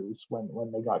 wing crews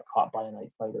when they got caught by a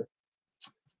night fighter.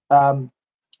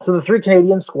 So the 3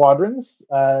 Canadian squadrons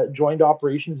joined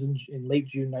operations in late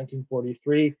June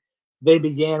 1943. They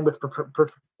began with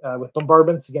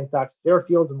bombardments against Axis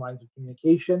airfields and lines of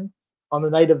communication. On the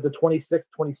night of the 26th,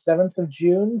 27th of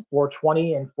June,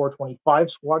 420 and 425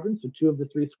 squadrons, so 2 of the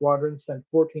 3 squadrons, sent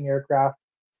 14 aircraft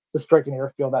to strike an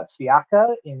airfield at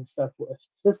Siaca in southwest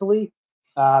Sicily.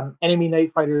 Enemy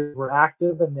night fighters were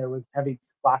active, and there was heavy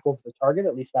flak over the target.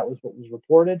 At least that was what was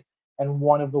reported. And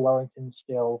one of the Wellingtons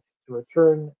failed to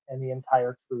return, and the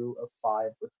entire crew of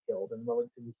 5 was killed. And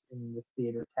Wellingtons in this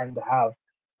theater tend to have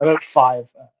about 5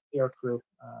 air crew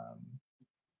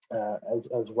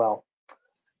as well.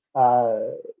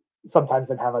 Sometimes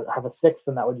they'd have a 6th,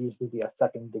 and that would usually be a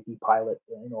second dicky pilot,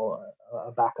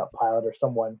 a backup pilot or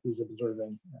someone who's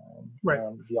observing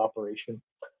the operation.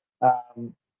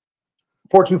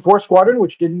 424 Squadron,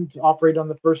 which didn't operate on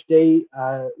the first day,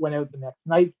 went out the next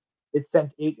night. It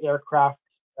sent 8 aircraft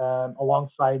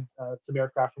alongside some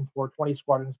aircraft from 420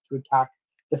 Squadrons to attack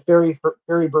the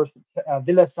ferry berth at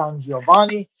Villa San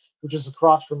Giovanni, which is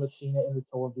across from Messina in the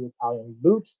toe of the Italian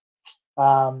boot.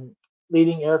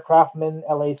 Leading aircraftman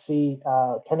LAC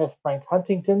Kenneth Frank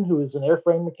Huntington, who is an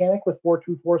airframe mechanic with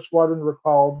 424 Squadron,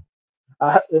 recalled,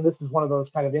 and this is one of those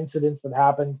kind of incidents that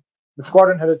happened. The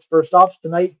squadron had its first ops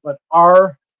tonight, but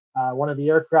one of the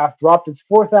aircraft, dropped its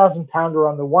 4,000-pounder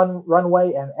on the one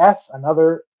runway, and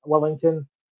another Wellington,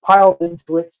 piled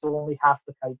into it, so only half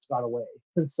the kites got away.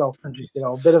 And so,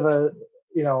 a bit of a,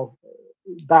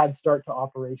 bad start to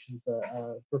operations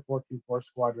for 424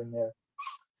 Squadron there.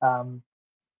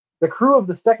 The crew of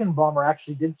the second bomber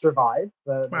actually did survive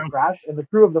the crash, and the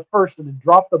crew of the first that had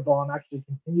dropped the bomb actually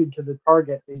continued to the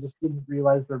target. They just didn't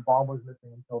realize their bomb was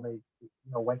missing until they,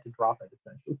 went to drop it,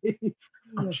 essentially.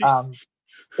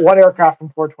 One aircraft from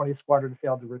 420 Squadron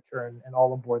failed to return, and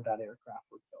all aboard that aircraft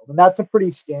were killed. And that's a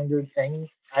pretty standard thing.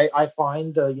 I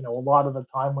find, a lot of the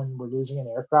time when we're losing an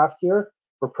aircraft here,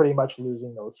 we're pretty much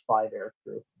losing those 5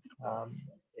 aircrew,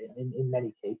 in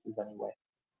many cases anyway.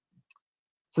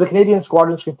 So the Canadian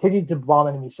squadrons continued to bomb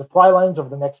enemy supply lines over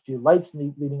the next few nights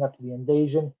leading up to the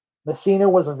invasion. Messina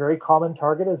was a very common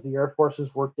target as the air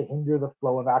forces worked to hinder the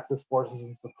flow of Axis forces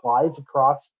and supplies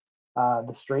across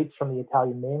the straits from the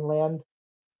Italian mainland.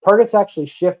 Targets actually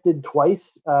shifted twice,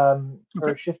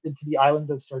 or shifted to the island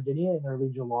of Sardinia in early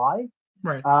July.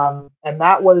 Right. And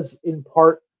that was in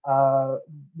part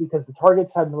because the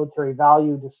targets had military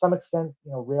value to some extent,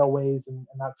 railways and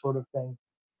that sort of thing.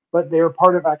 But they were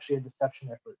part of actually a deception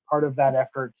effort, part of that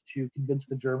effort to convince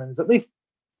the Germans, at least,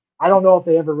 I don't know if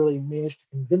they ever really managed to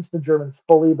convince the Germans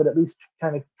fully, but at least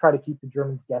kind of try to keep the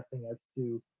Germans guessing as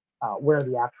to where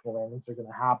the actual landings are going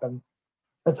to happen.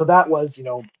 And so that was,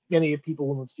 many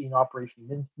people who have seen Operation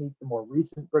Mincemeat, the more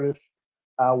recent British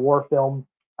war film,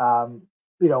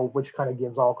 which kind of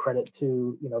gives all credit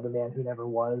to, the man who never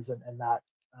was and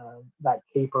that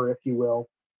caper, if you will.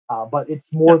 But it's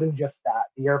more than just that.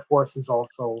 The Air Force is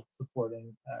also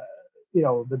supporting,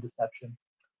 the deception.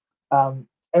 And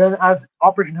then as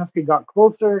Operation Husky got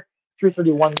closer,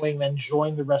 331 wingmen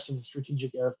joined the rest of the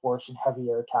Strategic Air Force in heavy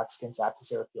air attacks against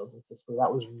Axis airfields in Sicily.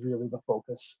 That was really the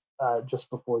focus just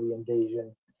before the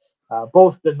invasion.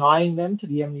 Both denying them to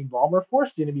the enemy bomber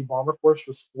force. The enemy bomber force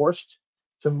was forced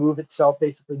to move itself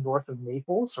basically north of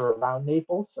Naples or around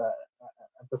Naples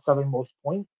at the southernmost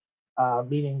point.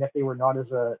 Meaning that they were not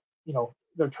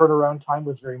their turnaround time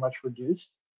was very much reduced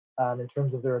in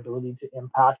terms of their ability to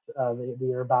impact the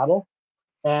air battle.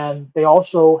 And they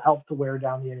also helped to wear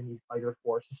down the enemy fighter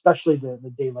force, especially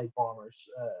the daylight bombers,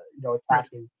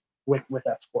 attacking with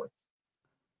escorts.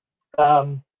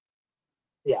 So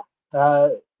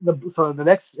the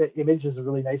next image is a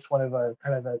really nice one of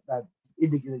that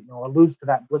indicates, alludes to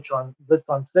that blitz on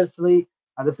Sicily.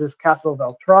 This is Castle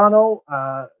Veltrano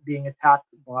being attacked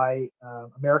by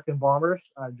American bombers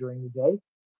during the day.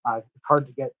 It's hard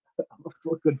to get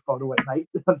a good photo at night,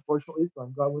 unfortunately. So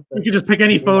I'm going with you could just pick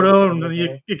any photo and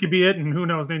it could be it, and who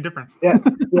knows, any different.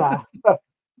 Yeah.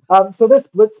 So this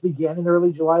blitz began in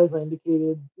early July, as I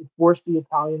indicated. It forced the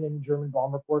Italian and German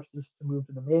bomber forces to move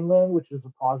to the mainland, which is a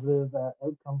positive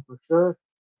outcome for sure.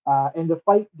 And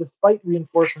despite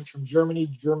reinforcements from Germany,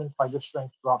 German fighter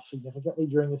strength dropped significantly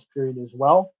during this period as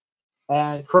well.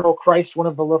 And Colonel Christ, one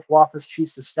of the Luftwaffe's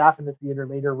chiefs of staff in the theater,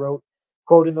 later wrote,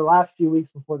 quote, "In the last few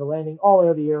weeks before the landing, all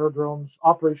the aerodromes,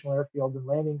 operational airfields, and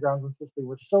landing grounds in Sicily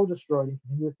were so destroyed in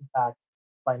continuous attacks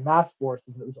by mass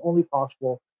forces that it was only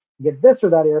possible to get this or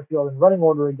that airfield in running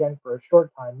order again for a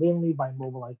short time, mainly by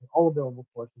mobilizing all available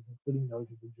forces, including those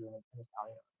of the German and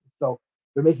Italian armies." So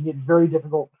they're making it very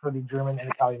difficult for the German and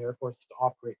Italian air forces to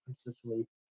operate from Sicily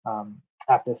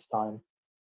at this time.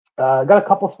 Got a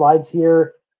couple slides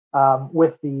here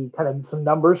with the kind of some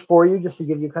numbers for you, just to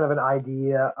give you kind of an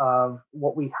idea of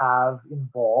what we have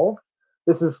involved.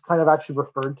 This is kind of actually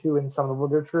referred to in some of the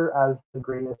literature as the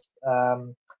greatest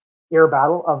air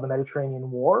battle of the Mediterranean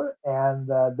War, and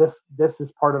this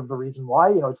is part of the reason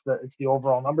why. It's the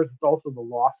overall numbers. It's also the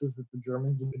losses that the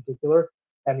Germans in particular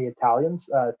and the Italians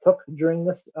took during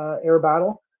this air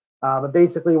battle. But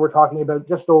basically, we're talking about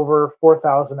just over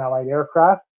 4,000 Allied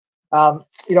aircraft.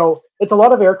 It's a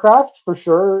lot of aircraft for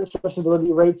sure.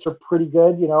 Serviceability rates are pretty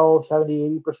good,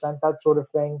 70, 80%, that sort of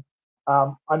thing.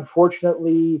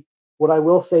 Unfortunately, what I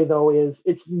will say though is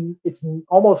it's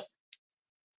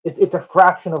a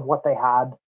fraction of what they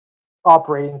had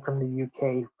operating from the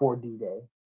UK for D-Day.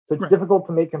 So it's difficult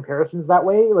to make comparisons that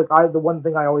way. The one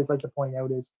thing I always like to point out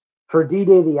is for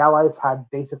D-Day, the Allies had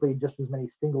basically just as many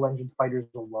single-engine fighters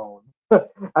alone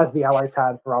as the Allies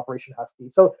had for Operation Husky.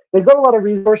 So they've got a lot of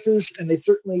resources, and they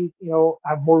certainly,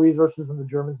 have more resources than the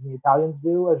Germans and the Italians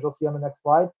do, as you'll see on the next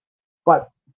slide. But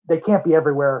they can't be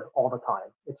everywhere all the time.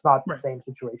 It's not the Right. same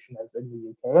situation as in the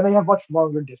UK, and they have much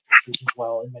longer distances as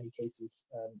well in many cases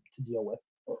to deal with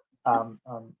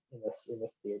in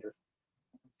this theater.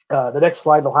 The next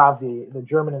slide will have the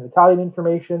German and Italian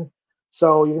information.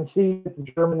 So you can see that the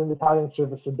German and Italian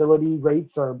serviceability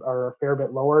rates are a fair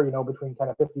bit lower, between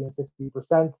kind of 50 and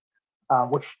 60%,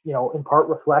 which, in part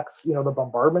reflects, the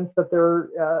bombardments that they're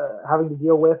having to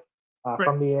deal with Right.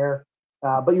 from the air.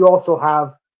 But you also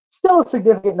have still a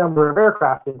significant number of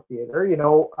aircraft in theater,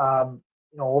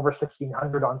 over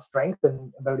 1,600 on strength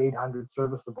and about 800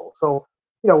 serviceable. So,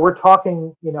 we're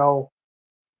talking,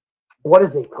 what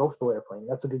is a coastal airplane?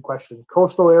 That's a good question.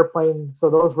 Coastal airplane. So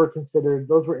those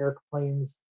were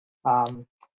airplanes. I'm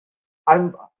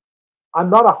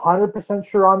not 100%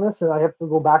 sure on this, and I have to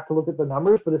go back to look at the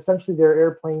numbers. But essentially, they're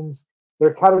airplanes.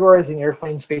 They're categorizing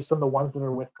airplanes based on the ones that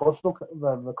are with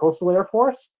the coastal air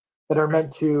force that are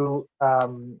meant to,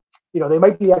 they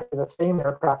might be actually the same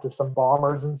aircraft as some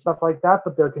bombers and stuff like that,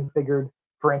 but they're configured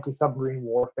for anti-submarine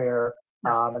warfare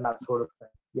and that sort of thing.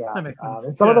 Yeah, That makes sense.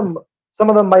 and some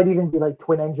of them might even be like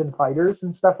twin engine fighters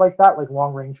and stuff like that, like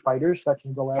long range fighters that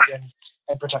can go out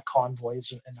and protect convoys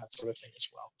and that sort of thing as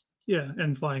well. Yeah,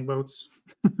 and flying boats.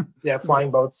 Yeah, flying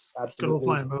boats, absolutely. Good old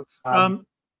flying boats.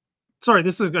 Sorry,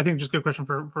 this is, I think, just a good question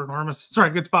for Normus. Sorry,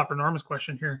 good spot for Normus'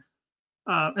 question here.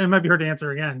 And it might be hard to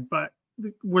answer again, but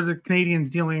were the Canadians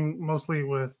dealing mostly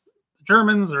with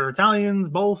Germans or Italians,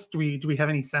 both? Do we have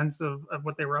any sense of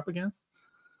what they were up against?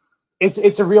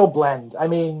 It's a real blend. I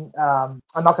mean, I'm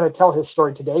not going to tell his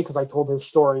story today because I told his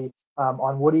story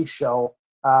on Woody's show.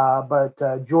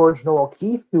 But George Noel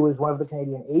Keith, who is one of the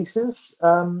Canadian aces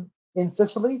in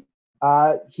Sicily,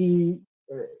 he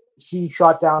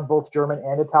shot down both German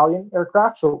and Italian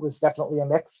aircraft, so it was definitely a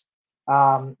mix.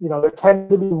 There tend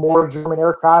to be more German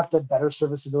aircraft at better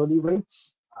serviceability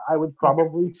rates, I would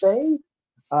probably say,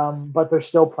 but there's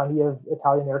still plenty of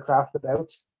Italian aircraft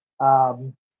about.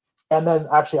 And then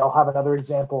actually, I'll have another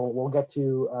example we'll get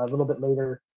to a little bit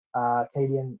later.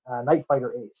 Canadian night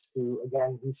fighter ace, who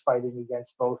again he's fighting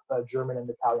against both German and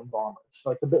Italian bombers.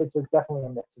 So it's definitely a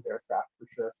mix of aircraft for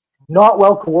sure. Not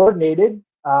well coordinated,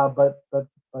 but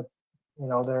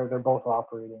they're both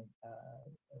operating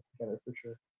together for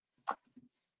sure.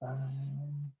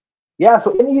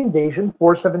 So in the invasion,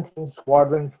 417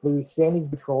 Squadron flew standing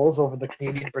patrols over the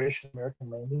Canadian, British, and American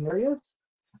landing areas.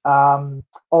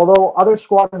 Although other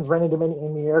squadrons ran into many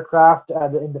enemy aircraft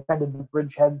and defended the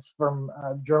bridgeheads from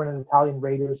German and Italian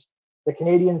raiders, the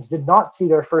Canadians did not see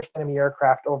their first enemy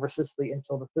aircraft over Sicily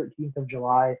until the 13th of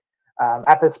July.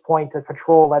 At this point, a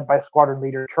patrol led by squadron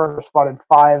leader Turner spotted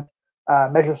 5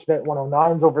 Messerschmitt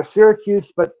 109s over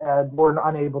Syracuse, but were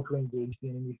unable to engage the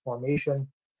enemy formation.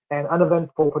 And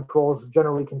uneventful patrols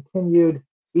generally continued,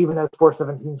 even as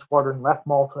 417 Squadron left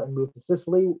Malta and moved to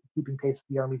Sicily, keeping pace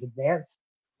with the Army's advance.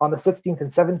 On the 16th and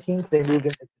 17th, they moved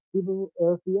into Hubbell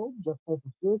Airfield, just south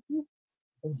of Syracuse,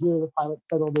 and here the pilots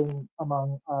settled in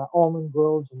among almond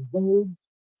groves and vineyards.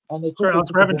 And they sorry,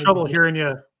 Alex, we're having trouble hearing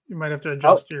you. You might have to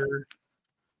adjust your.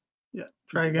 Yeah,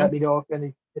 try again. Let me know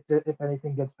if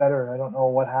anything gets better. I don't know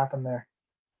what happened there.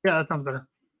 Yeah, that sounds better.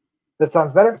 That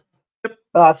sounds better?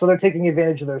 Yep. So they're taking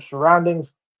advantage of their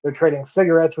surroundings. They're trading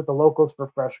cigarettes with the locals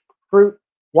for fresh fruit.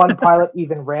 One pilot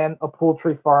even ran a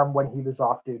poultry farm when he was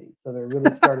off duty. So they're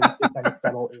really starting to kind of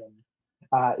settle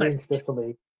in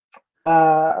Sicily.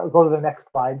 Go to the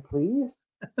next slide, please.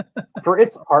 For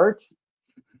its part,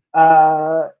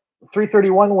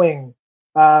 331 Wing.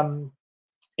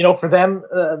 For them,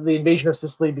 the invasion of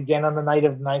Sicily began on the night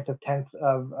of 9th of 10th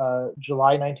of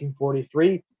July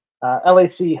 1943.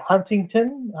 LAC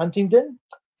Huntington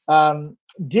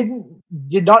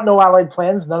did not know Allied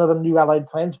plans. None of them knew Allied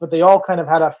plans, but they all kind of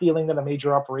had a feeling that a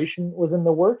major operation was in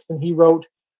the works. And he wrote,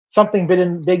 "Something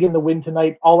big in the wind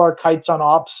tonight. All our kites on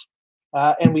ops,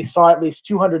 and we saw at least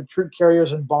 200 troop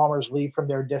carriers and bombers leave from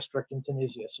their district in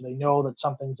Tunisia." So they know that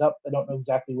something's up. They don't know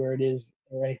exactly where it is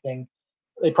or anything.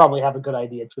 They probably have a good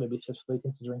idea it's going to be Sicily,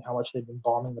 considering how much they've been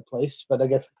bombing the place. But I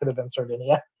guess it could have been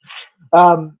Sardinia.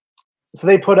 So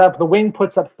the wing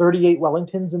puts up 38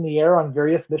 Wellingtons in the air on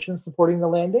various missions supporting the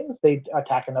landings. They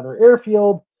attack another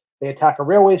airfield. They attack a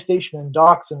railway station and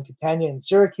docks in Catania and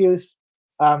Syracuse.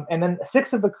 And then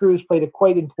 6 of the crews played a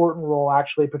quite important role,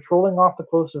 actually, patrolling off the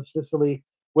coast of Sicily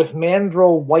with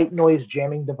Mandrel white noise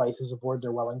jamming devices aboard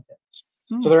their Wellingtons.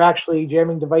 So they're actually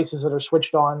jamming devices that are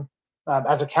switched on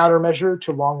as a countermeasure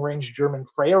to long-range German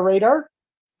Freya radar.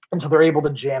 And so they're able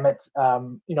to jam it,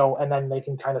 and then they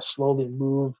can kind of slowly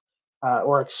move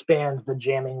or expand the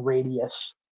jamming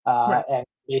radius and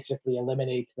basically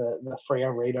eliminate the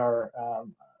Freya radar,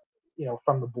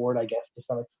 from the board, I guess, to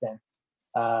some extent.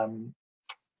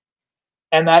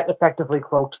 and that effectively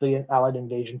cloaked the Allied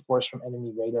invasion force from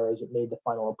enemy radar as it made the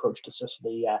final approach to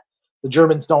Sicily. The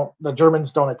Germans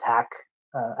don't attack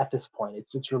at this point.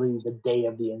 It's really the day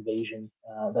of the invasion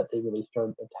that they really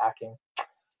started attacking.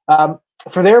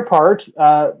 For their part,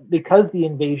 because the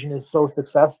invasion is so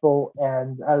successful,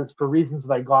 and as for reasons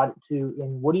that I got to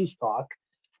in Woody's talk,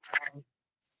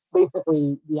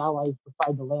 basically the Allies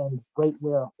decide to land right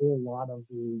where a whole lot of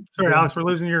the. Sorry, Alex, we're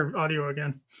losing your audio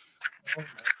again. Oh my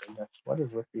goodness, what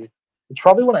is with these? It's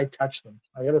probably when I touch them.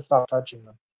 I gotta stop touching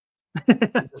them.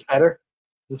 Is this better?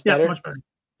 Is this better? Much better.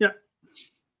 Yeah.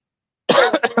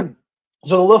 So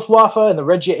the Luftwaffe and the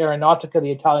Regia Aeronautica,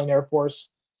 the Italian Air Force,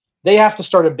 they have to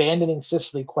start abandoning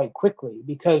Sicily quite quickly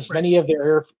because many of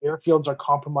their airfields are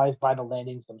compromised by the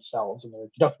landings themselves, and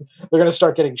they're going to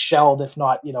start getting shelled, if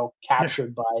not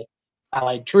captured by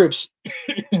Allied troops.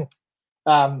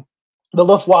 The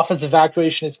Luftwaffe's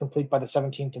evacuation is complete by the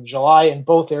 17th of July, and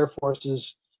both air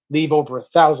forces leave over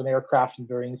 1,000 aircraft in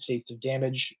varying states of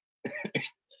damage,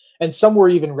 and some were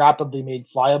even rapidly made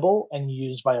flyable and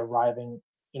used by arriving,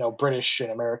 British and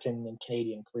American and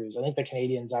Canadian crews. I think the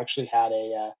Canadians actually had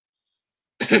a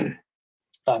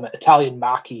Italian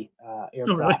Macchi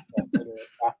aircraft,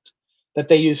 that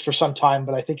they used for some time,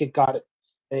 but I think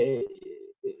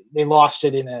they lost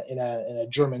it in a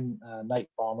German night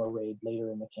bomber raid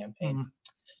later in the campaign.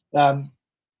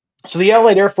 So the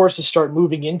Allied Air Forces start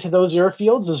moving into those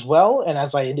airfields as well, and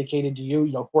as I indicated to you,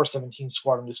 417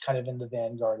 Squadron is kind of in the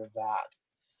vanguard of that.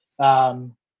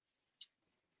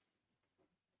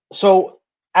 So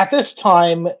at this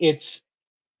time, it's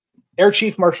Air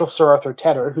Chief Marshal Sir Arthur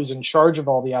Tedder, who's in charge of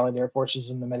all the Allied Air Forces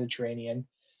in the Mediterranean.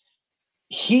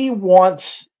 He's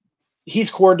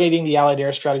coordinating the Allied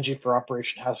air strategy for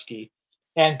Operation Husky.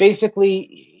 And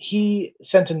basically, he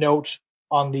sent a note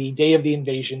on the day of the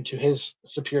invasion to his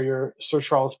superior, Sir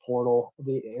Charles Portal,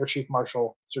 the Air Chief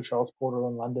Marshal Sir Charles Portal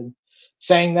in London,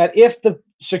 saying that if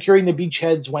securing the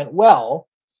beachheads went well,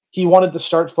 he wanted to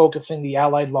start focusing the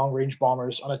Allied long-range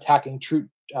bombers on attacking troop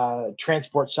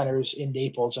transport centers in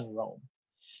Naples and Rome.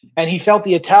 And he felt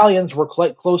the Italians were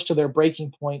quite close to their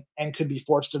breaking point and could be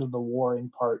forced into the war in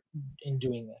part in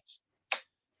doing this.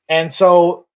 And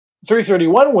so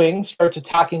 331 Wing starts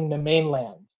attacking the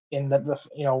mainland in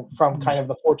from kind of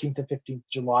the 14th to 15th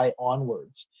July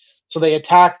onwards. So they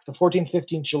attacked the 14th,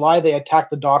 15th July. They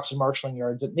attacked the docks and marshalling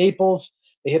yards at Naples.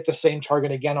 They hit the same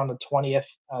target again on the 20th,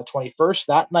 21st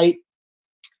that night.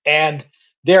 And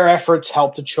their efforts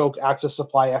helped to choke access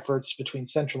supply efforts between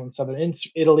central and southern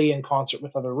Italy in concert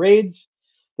with other raids.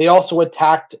 They also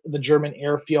attacked the German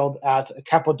airfield at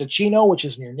Capodichino, which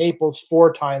is near Naples,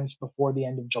 4 times before the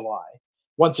end of July.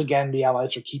 Once again, the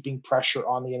Allies are keeping pressure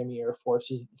on the enemy air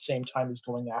forces at the same time as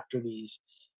going after these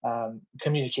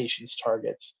communications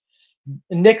targets.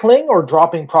 Nickeling or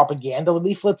dropping propaganda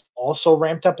leaflets also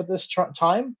ramped up at this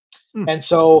time. And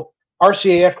so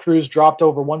RCAF crews dropped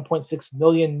over 1.6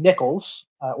 million nickels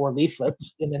or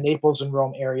leaflets in the Naples and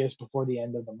Rome areas before the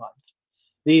end of the month.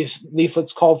 These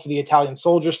leaflets called for the Italian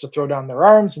soldiers to throw down their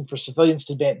arms and for civilians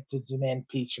to demand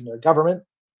peace from their government.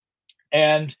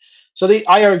 And so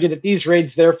I argue that these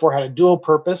raids therefore had a dual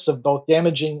purpose of both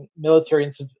damaging military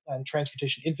and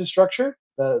transportation infrastructure,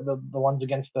 the ones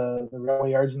against the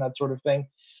railway yards and that sort of thing,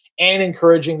 and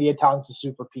encouraging the Italians to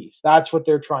sue for peace. That's what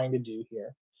they're trying to do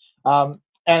here.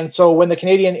 And so when the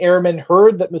Canadian airmen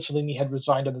heard that Mussolini had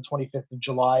resigned on the 25th of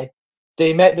July,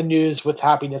 they met the news with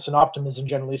happiness and optimism,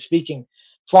 generally speaking.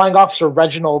 Flying Officer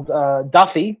Reginald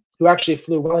Duffy, who actually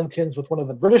flew Wellingtons with one of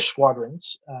the British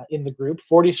squadrons in the group,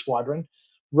 40 Squadron,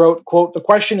 wrote, quote, "The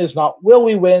question is not will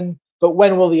we win, but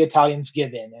when will the Italians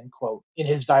give in," end quote, in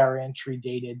his diary entry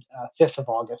dated 5th of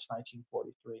August,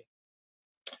 1943.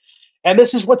 And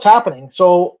this is what's happening.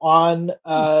 So on,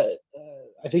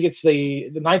 I think it's the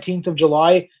 19th of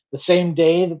July, the same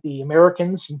day that the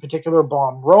Americans in particular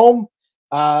bomb Rome,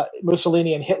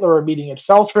 Mussolini and Hitler are meeting at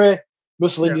Feltre.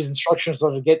 Mussolini's instructions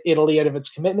are to get Italy out of its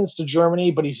commitments to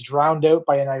Germany, but he's drowned out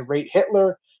by an irate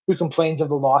Hitler who complains of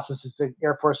the losses the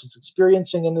Air Force is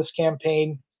experiencing in this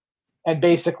campaign. And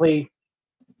basically,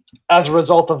 as a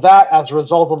result of that, as a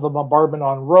result of the bombardment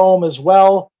on Rome as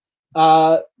well,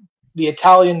 the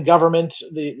Italian government,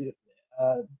 the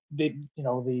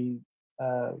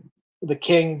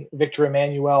king, Victor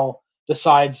Emmanuel,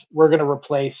 decides we're going to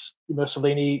replace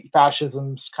Mussolini.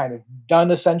 Fascism's kind of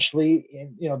done essentially.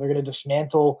 And, they're going to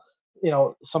dismantle,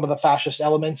 some of the fascist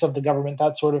elements of the government,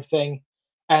 that sort of thing.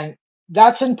 And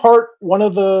that's in part one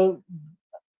of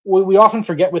we often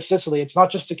forget with Sicily. It's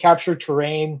not just to capture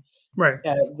terrain. Right.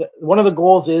 One of the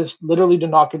goals is literally to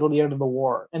knock Italy out of the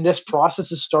war. And this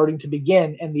process is starting to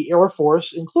begin. And the Air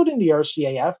Force, including the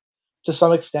RCAF, to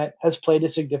some extent, has played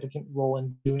a significant role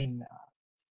in doing that.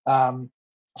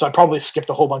 So I probably skipped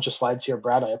a whole bunch of slides here,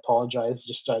 Brad. I apologize.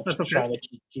 Just trying to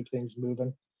keep things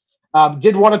moving.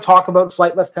 Did want to talk about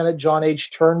Flight Lieutenant John H.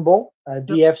 Turnbull,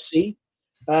 DFC.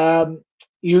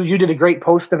 You did a great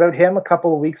post about him a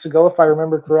couple of weeks ago, if I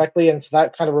remember correctly, and so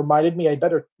that kind of reminded me I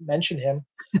better mention him.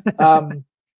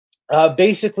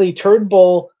 Basically,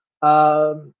 Turnbull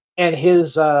and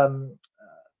his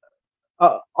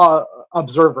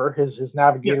observer, his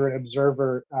navigator and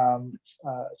observer,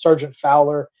 Sergeant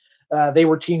Fowler, they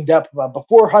were teamed up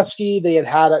before Husky. They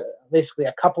had basically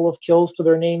a couple of kills to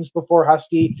their names before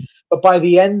Husky, but by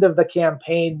the end of the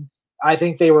campaign, I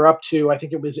think they were up to, I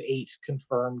think it was 8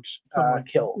 confirmed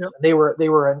kills. Yep. They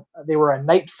were a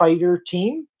night fighter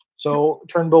team. So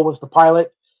Turnbull was the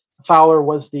pilot, Fowler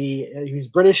was he was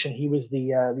British, and he was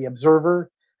the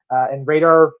observer and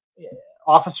radar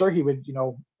officer. He would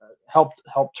help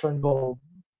Turnbull,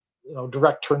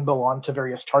 direct Turnbull onto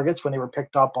various targets when they were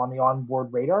picked up on the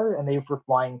onboard radar, and they were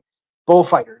flying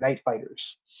bullfighter night fighters.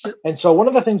 And so one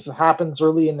of the things that happens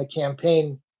early in the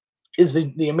campaign is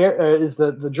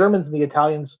the Germans and the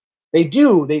Italians,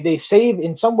 they save,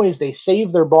 in some ways they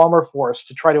save their bomber force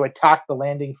to try to attack the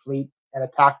landing fleet and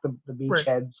attack the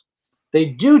beachheads. They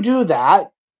do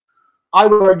that. I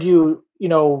would argue,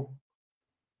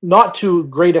 not to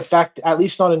great effect, at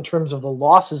least not in terms of the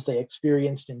losses they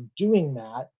experienced in doing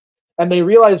that. And they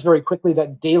realize very quickly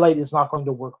that daylight is not going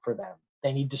to work for them.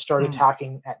 They need to start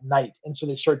attacking at night. And so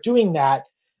they start doing that.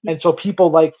 And so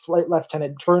people like Flight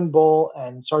Lieutenant Turnbull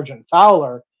and Sergeant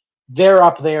Fowler, they're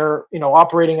up there,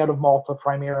 operating out of Malta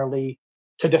primarily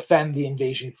to defend the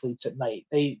invasion fleets at night.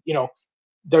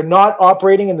 They're not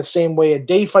operating in the same way a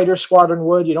day fighter squadron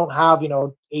would. You don't have,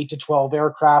 8 to 12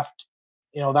 aircraft,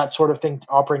 that sort of thing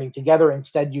operating together.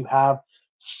 Instead, you have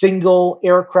single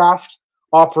aircraft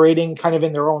operating kind of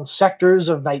in their own sectors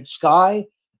of night sky.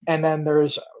 And then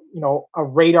there's, a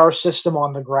radar system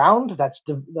on the ground that's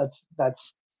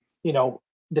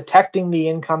detecting the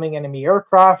incoming enemy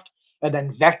aircraft and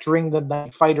then vectoring the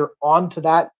night fighter onto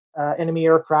that enemy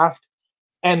aircraft.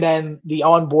 And then the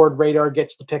onboard radar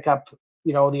gets to pick up,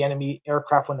 the enemy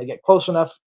aircraft when they get close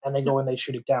enough, and they go and they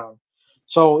shoot it down.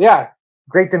 So yeah,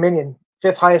 Great Dominion,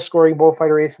 5th highest scoring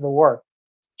bullfighter ace of the war.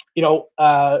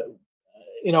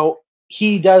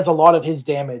 He does a lot of his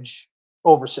damage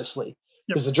over Sicily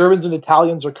because the Germans and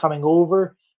Italians are coming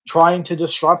over, trying to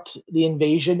disrupt the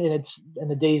invasion in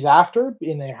the days after,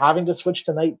 and they're having to switch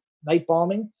to night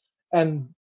bombing, and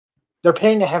they're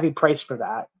paying a heavy price for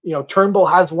that. Turnbull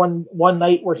has one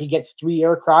night where he gets 3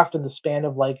 aircraft in the span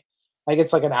of I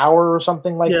guess an hour or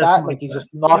something like that. He just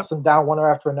knocks them down one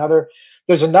after another.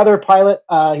 There's another pilot.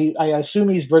 I assume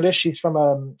he's British. He's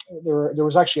from there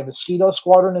was actually a Mosquito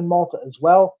squadron in Malta as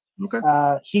well. Okay.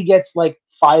 He gets 5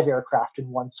 aircraft in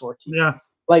one sortie. Yeah.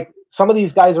 Some of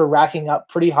these guys are racking up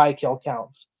pretty high kill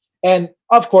counts. And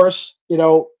of course,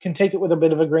 can take it with a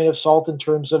bit of a grain of salt in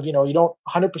terms of, you don't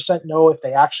 100% know if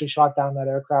they actually shot down that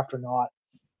aircraft or not.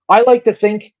 I like to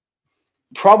think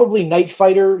probably night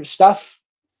fighter stuff,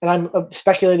 and I'm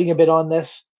speculating a bit on this,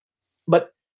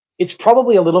 but it's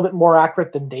probably a little bit more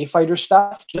accurate than day fighter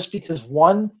stuff, just because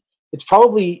one, it's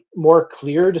probably more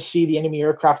clear to see the enemy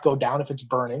aircraft go down if it's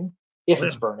burning.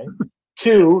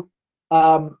 Two,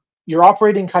 you're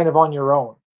operating kind of on your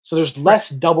own, so there's less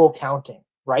double counting,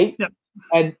 right? Yeah.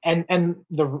 And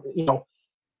the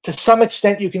to some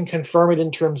extent you can confirm it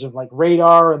in terms of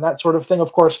radar and that sort of thing.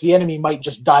 Of course, the enemy might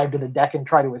just dive to the deck and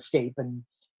try to escape, and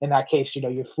in that case,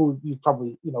 you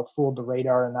probably fooled the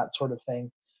radar and that sort of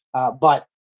thing. But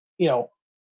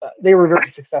they were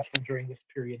very successful during this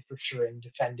period for sure in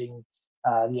defending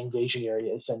the invasion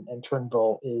areas, and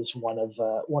Turnbull is one of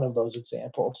those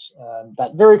examples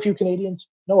that very few Canadians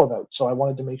know about. So I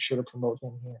wanted to make sure to promote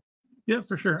him here. Yeah,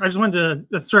 for sure. I just wanted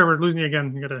to. Sorry, we're losing you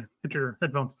again. You got to hit your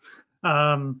headphones.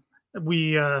 I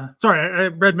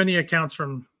read many accounts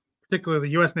from particularly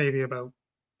the U.S. Navy about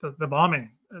the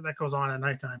bombing that goes on at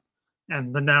nighttime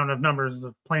and the down of numbers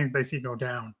of planes they see go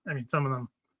down. I mean, some of them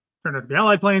turned out to be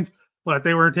Allied planes, but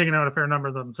they were taking out a fair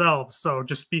number themselves. So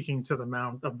just speaking to the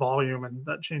amount of volume and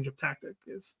that change of tactic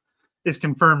is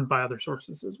confirmed by other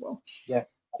sources as well. Yeah,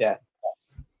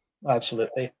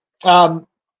 absolutely. So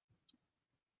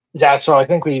I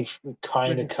think we've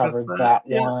kind of covered that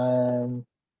one.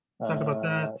 Talk about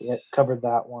that. Yeah, covered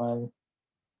that one.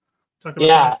 Talk about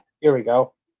that. Here we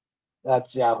go. I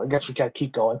guess we gotta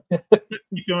keep going.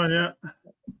 Keep going, yeah.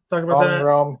 Talk about that.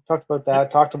 Rome. Talked about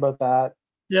that. Talked about that.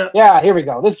 Yeah. Yeah, here we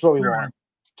go. This is what we want.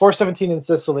 417 in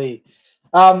Sicily.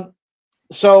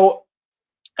 So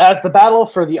as the battle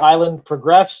for the island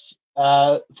progressed,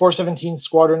 417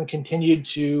 Squadron continued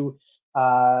to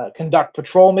conduct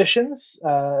patrol missions,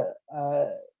 combat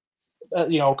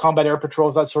air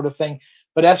patrols, that sort of thing.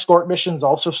 But escort missions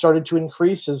also started to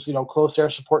increase as, close air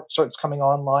support starts coming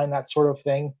online, that sort of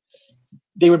thing.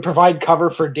 They would provide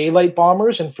cover for daylight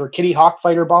bombers and for Kitty Hawk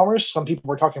fighter bombers. Some people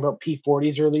were talking about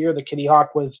P-40s earlier. The Kitty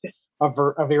Hawk was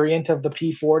a variant of the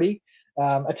P-40,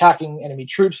 attacking enemy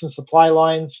troops and supply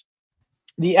lines.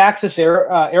 The Axis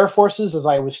Air Forces, as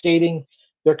I was stating,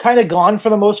 they're kind of gone for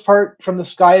the most part from the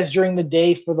skies during the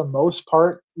day for the most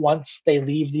part once they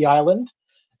leave the island.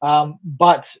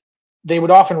 But they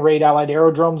would often raid Allied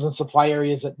aerodromes and supply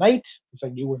areas at night, because I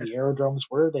knew where the aerodromes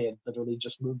were. They had literally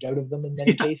just moved out of them in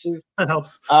many cases. That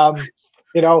helps. So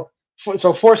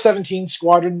 417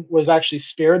 Squadron was actually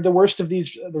spared the worst of the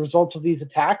results of these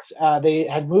attacks. They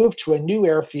had moved to a new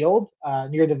airfield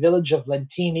near the village of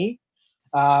Lentini,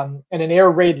 and an air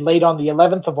raid late on the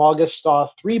 11th of August saw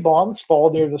 3 bombs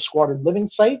fall near the squadron living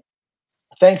site.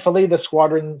 Thankfully, the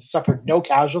squadron suffered no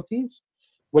casualties,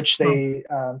 which they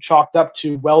chalked up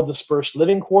to well-dispersed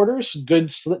living quarters, good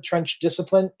slit trench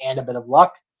discipline, and a bit of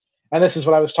luck. And this is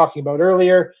what I was talking about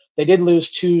earlier. They did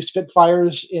lose 2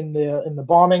 Spitfires in the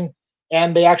bombing,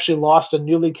 and they actually lost a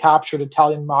newly captured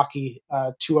Italian Mach-E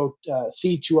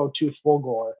C-202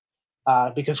 Fulgor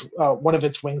because one of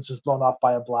its wings was blown off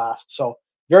by a blast. So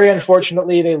very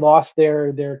unfortunately, they lost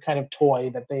their kind of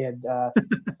toy that they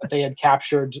had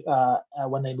captured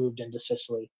when they moved into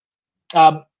Sicily.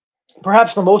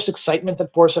 Perhaps the most excitement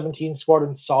that 417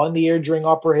 Squadron saw in the air during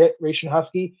Operation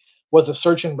Husky was a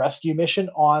search and rescue mission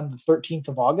on the 13th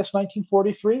of August,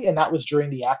 1943, and that was during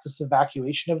the Axis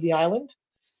evacuation of the island.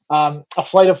 A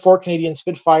flight of 4 Canadian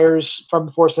Spitfires from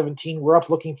the 417 were up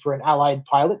looking for an Allied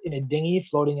pilot in a dinghy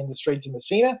floating in the Straits of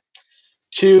Messina.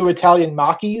 2 Italian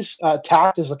Mach-Es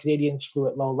attacked as the Canadians flew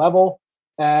at low level.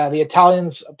 The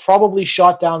Italians probably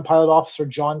shot down pilot officer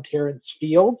John Terence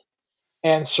Field,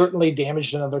 and certainly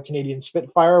damaged another Canadian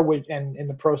Spitfire, and in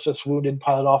the process wounded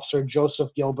pilot officer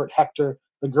Joseph Gilbert Hector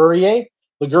Legurier.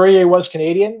 Legurier was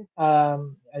Canadian. I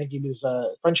think he was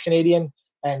a French-Canadian,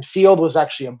 and Field was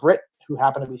actually a Brit who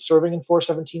happened to be serving in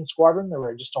 417 Squadron. There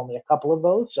were just only a couple of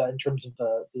those in terms of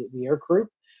the air crew.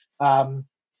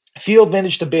 Field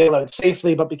managed to bail out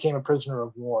safely, but became a prisoner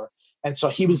of war. And so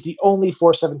he was the only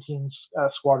 417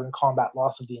 Squadron combat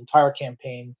loss of the entire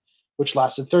campaign, which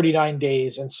lasted 39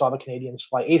 days and saw the Canadians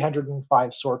fly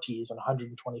 805 sorties on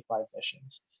 125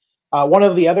 missions. One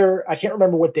of the other, I can't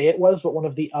remember what day it was, but one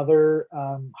of the other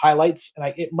highlights,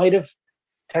 and it might have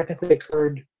technically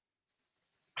occurred,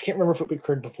 I can't remember if it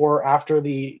occurred before or after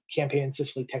the campaign in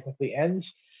Sicily technically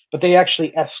ends, but they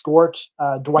actually escort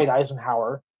Dwight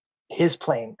Eisenhower, his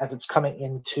plane, as it's coming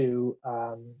into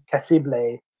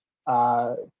Cassible,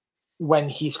 when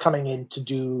he's coming in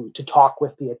to talk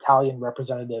with the Italian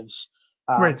representatives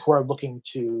who are looking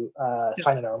to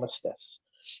sign an armistice,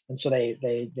 and so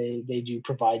they do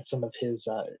provide some of his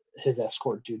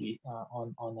escort duty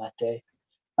on that day.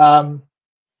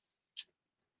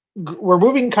 We're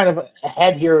moving kind of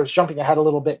ahead here, jumping ahead a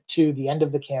little bit to the end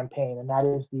of the campaign, and that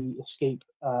is the escape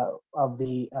of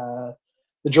the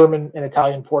German and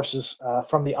Italian forces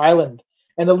from the island.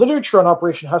 And the literature on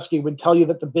Operation Husky would tell you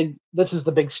that this is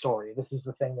the big story. This is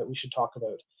the thing that we should talk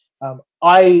about.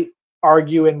 I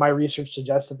argue, and my research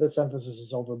suggests, that this emphasis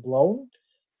is overblown.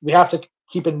 We have to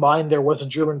keep in mind there was a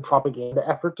German propaganda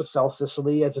effort to sell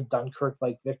Sicily as a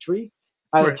Dunkirk-like victory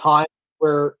at a time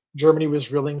where Germany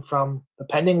was reeling from the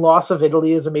pending loss of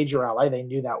Italy as a major ally. They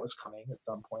knew that was coming at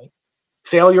some point.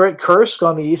 Failure at Kursk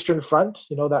on the Eastern Front,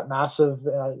 that massive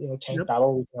tank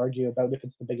battle. We can argue about if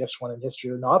it's the biggest one in history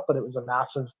or not, but it was a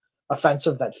massive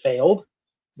offensive that failed.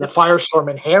 The firestorm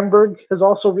in Hamburg has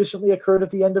also recently occurred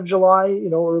at the end of July,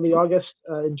 early August,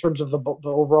 in terms of the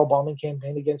overall bombing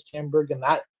campaign against Hamburg, and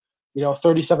that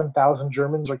 37,000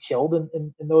 Germans are killed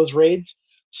in those raids.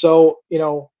 So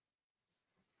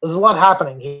there's a lot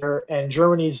happening here, and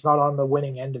Germany's not on the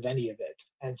winning end of any of it.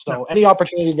 And so any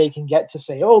opportunity they can get to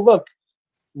say, oh, look,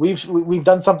 we've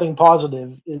done something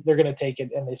positive, they're going to take it,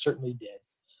 and they certainly did.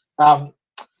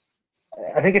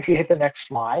 I think if you hit the next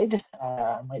slide,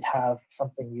 I might have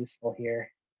something useful here.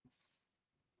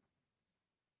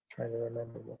 Trying to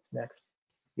remember what's next.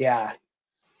 Yeah.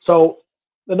 So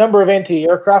the number of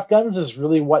anti-aircraft guns is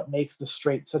really what makes the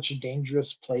Strait such a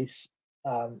dangerous place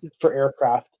for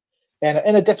aircraft,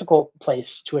 and a difficult place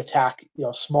to attack,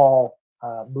 small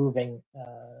moving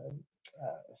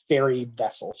ferry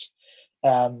vessels.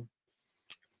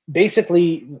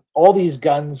 Basically, all these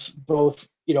guns, both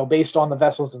based on the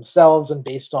vessels themselves and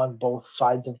based on both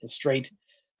sides of the strait,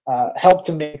 help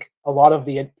to make a lot of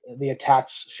the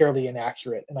attacks fairly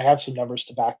inaccurate. And I have some numbers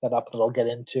to back that up that I'll get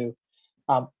into.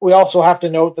 We also have to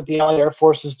note that the Allied Air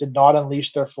Forces did not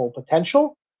unleash their full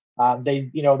potential.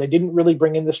 They didn't really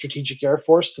bring in the Strategic Air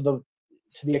Force to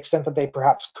the extent that they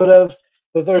perhaps could have.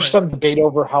 But there's some debate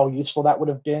over how useful that would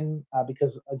have been,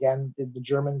 because again, the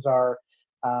Germans are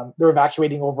they're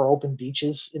evacuating over open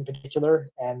beaches in particular,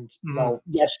 and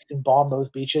yes, you can bomb those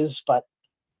beaches, but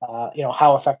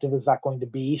how effective is that going to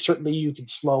be? Certainly, you can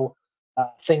slow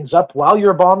things up while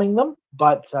you're bombing them,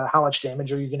 but how much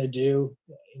damage are you going to do?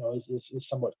 Is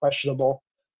somewhat questionable.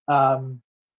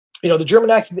 The German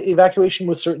evacuation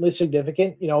was certainly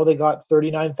significant. They got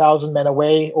 39,000 men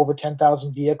away, over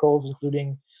 10,000 vehicles,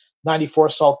 including 94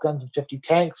 assault guns and 50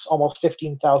 tanks, almost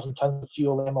 15,000 tons of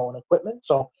fuel, ammo, and equipment.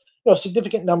 So,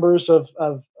 significant numbers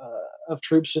of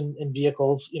troops and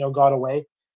vehicles, got away.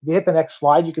 If you hit the next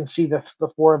slide, you can see the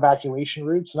 4 evacuation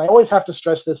routes. And I always have to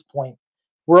stress this point.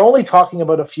 We're only talking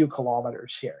about a few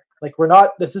kilometers here. Like,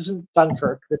 this isn't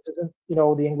Dunkirk. This isn't,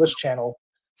 the English Channel.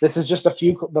 This is just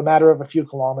the matter of a few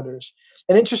kilometers.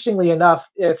 And interestingly enough,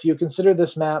 if you consider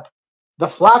this map, the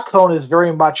flat cone is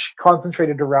very much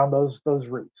concentrated around those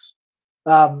routes.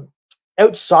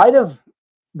 Outside of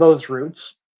those routes,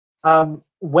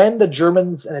 when the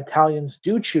Germans and Italians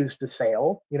do choose to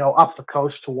sail, up the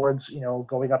coast towards,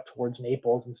 going up towards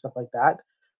Naples and stuff like that,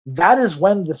 that is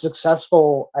when the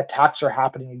successful attacks are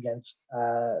happening against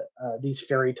these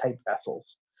ferry-type vessels,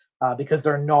 because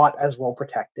they're not as well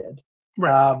protected.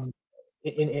 Right.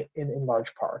 In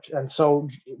large part. And so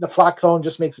the flat cone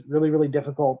just makes it really, really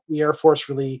difficult. The Air Force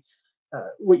really,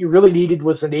 what you really needed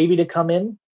was the Navy to come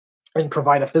in and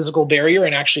provide a physical barrier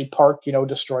and actually park,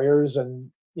 destroyers,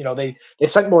 and, they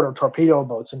sent more torpedo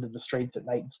boats into the straits at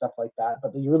night and stuff like that,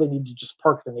 but you really need to just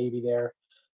park the Navy there.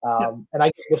 And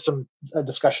I gave some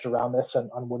discussion around this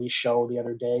on Woody's show the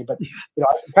other day, but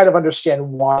I can kind of understand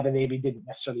why the Navy didn't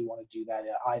necessarily want to do that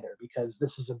either, because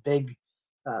this is a big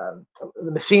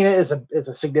Messina is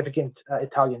a significant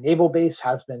Italian naval base,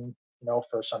 has been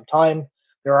for some time.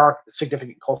 There are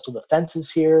significant coastal defenses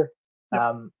here.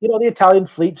 The Italian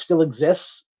fleet still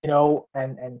exists,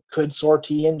 and could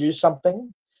sortie and do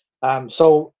something.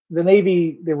 So the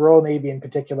Navy, the Royal Navy in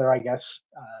particular, I guess,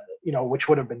 which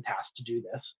would have been tasked to do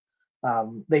this,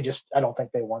 I don't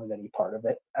think they wanted any part of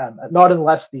it. Not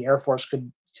unless the Air Force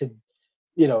could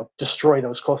destroy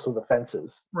those coastal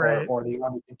defenses, right, or the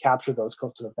Army could capture those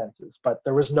coastal defenses. But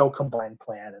there was no combined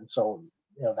plan, and so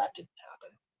that didn't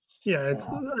happen. Yeah,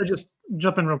 I just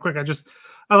jump in real quick. Because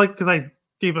I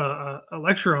gave a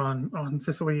lecture on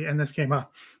Sicily, and this came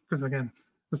up because again,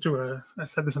 I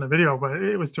said this in a video, but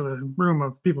it was to a room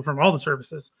of people from all the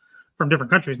services from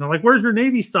different countries, and they're like, "Where's your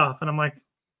Navy stuff?" And I'm like,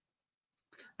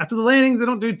 after the landings, they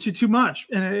don't do too much,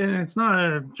 and it's not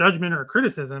a judgment or a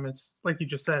criticism. It's like you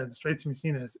just said, the Straits of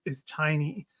Messina is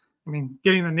tiny. I mean,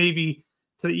 getting the Navy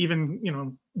to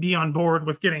even be on board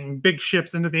with getting big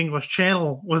ships into the English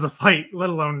Channel was a fight, let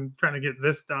alone trying to get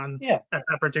this done at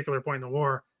that particular point in the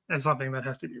war, as something that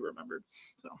has to be remembered.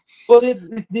 So, well,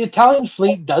 the Italian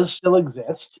fleet does still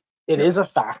exist. It is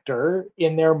a factor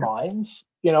in their minds.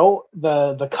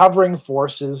 The covering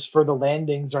forces for the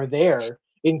landings are there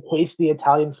in case the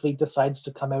Italian fleet decides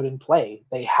to come out and play.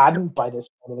 They hadn't by this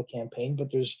point of the campaign,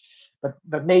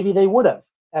 but maybe they would have.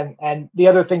 And the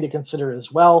other thing to consider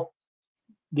as well,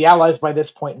 the Allies by this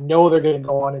point know they're going to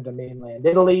go on into mainland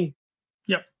Italy.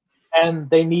 Yep. And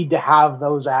they need to have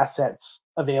those assets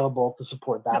available to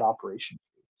support that operation.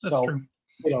 That's true.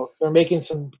 They're making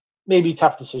some maybe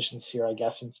tough decisions here, I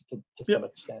guess, to some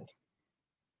extent.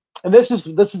 And this is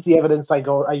the evidence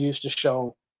I use to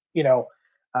show,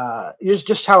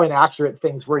 just how inaccurate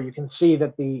things were. You can see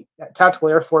that the Tactical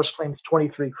Air Force claims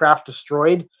 23 craft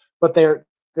destroyed, but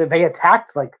they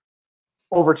attacked like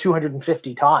over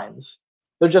 250 times.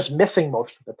 They're just missing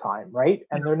most of the time, right?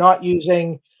 And they're not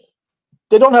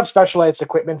they don't have specialized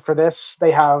equipment for this.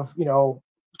 They have,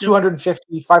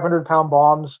 250, 500-pound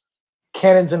bombs,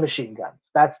 cannons, and machine guns.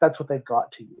 That's what they've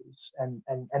got to use. And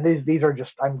these are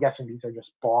just, I'm guessing these are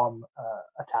just bomb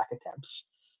attack attempts.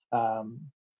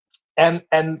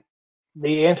 And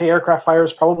the anti-aircraft fire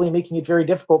is probably making it very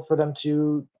difficult for them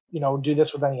to, do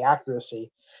this with any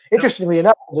accuracy. Interestingly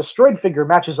enough, the destroyed figure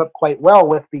matches up quite well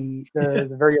with the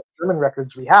various German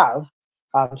records we have.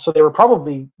 So they were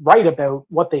probably right about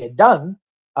what they had done,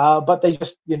 but they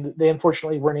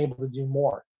unfortunately weren't able to do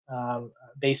more,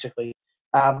 basically.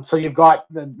 So you've got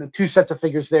the two sets of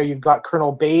figures there. You've got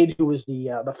Colonel Bade, who was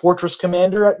the fortress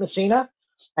commander at Messina,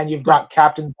 and you've got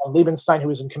Captain von Liebenstein, who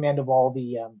was in command of all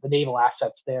the naval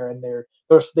assets there. And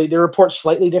they report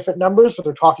slightly different numbers, but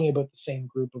they're talking about the same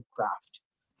group of craft.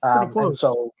 And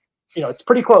so, it's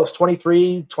pretty close,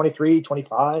 23,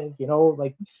 25,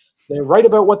 They're right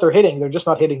about what they're hitting. They're just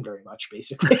not hitting very much,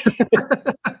 basically.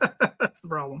 That's the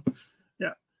problem.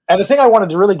 Yeah. And the thing I wanted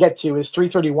to really get to is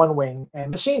 331 Wing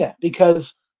and Messina,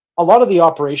 because a lot of the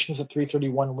operations that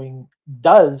 331 Wing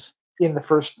does in the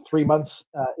first 3 months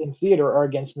in theater are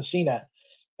against Messina.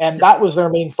 And that was their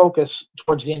main focus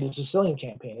towards the end of the Sicilian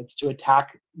campaign. It's to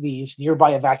attack these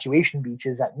nearby evacuation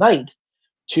beaches at night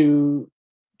to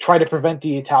try to prevent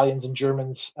the Italians and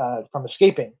Germans from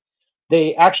escaping.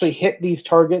 They actually hit these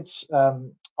targets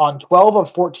on 12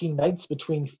 of 14 nights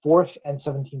between 4th and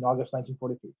 17th August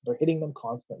 1943. They're hitting them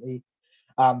constantly.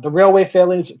 The railway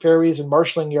ferries and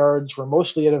marshalling yards were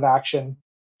mostly out of action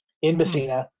in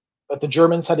Messina, but the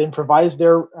Germans had improvised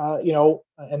their,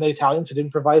 and the Italians had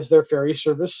improvised their ferry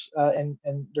service, and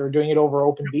they're doing it over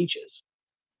open beaches.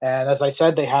 And as I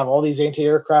said, they have all these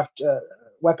anti-aircraft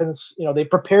weapons. They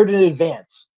prepared in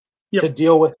advance to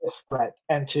deal with this threat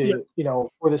and to,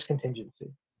 for this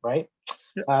contingency, right?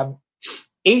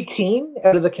 18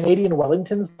 out of the Canadian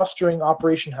Wellingtons lost during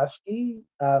Operation Husky.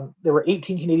 There were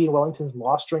 18 Canadian Wellingtons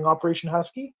lost during Operation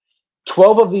Husky.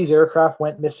 12 of these aircraft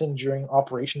went missing during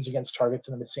operations against targets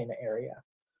in the Messina area.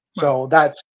 So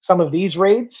that's some of these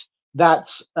raids.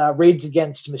 That's raids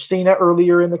against Messina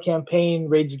earlier in the campaign,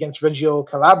 raids against Reggio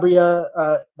Calabria,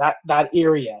 that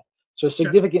area. So a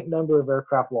significant number of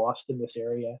aircraft lost in this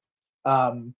area.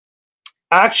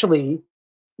 Actually,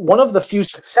 one of the few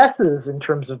successes in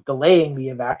terms of delaying the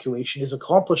evacuation is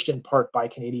accomplished in part by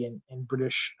Canadian and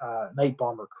British night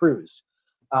bomber crews.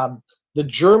 The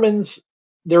Germans,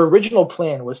 their original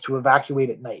plan was to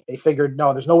evacuate at night. They figured,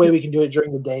 no, there's no way we can do it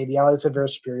during the day. The Allies have air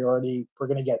superiority. We're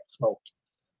going to get smoked.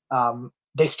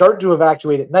 They start to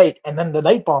evacuate at night, and then the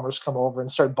night bombers come over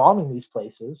and start bombing these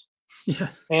places.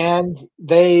 And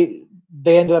they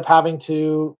ended up having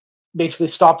to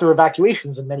basically stop their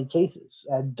evacuations in many cases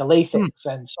and delay things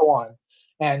and so on.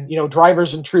 And,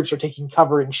 drivers and troops are taking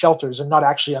cover in shelters and not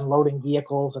actually unloading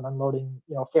vehicles and unloading,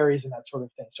 ferries and that sort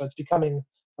of thing. So it's becoming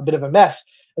a bit of a mess.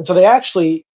 And so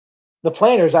the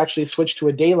planners actually switched to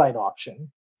a daylight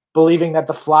option, believing that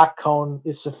the flak cone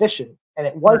is sufficient. And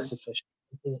it was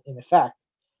sufficient in effect.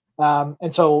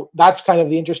 And so that's kind of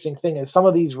the interesting thing is some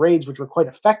of these raids, which were quite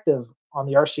effective on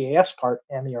the RCAF's part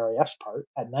and the RAF's part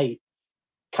at night,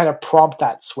 kind of prompt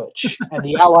that switch. And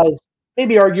the Allies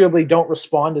maybe arguably don't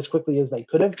respond as quickly as they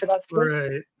could have to that switch.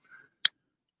 Right.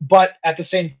 But at the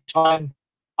same time,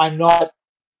 I'm not,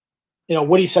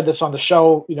 Woody said this on the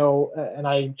show, and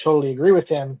I totally agree with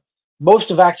him.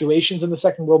 Most evacuations in the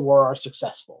Second World War are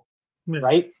successful,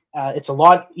 right? It's a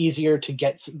lot easier to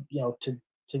get,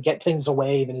 to get things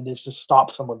away than it is to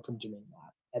stop someone from doing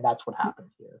that. And that's what happened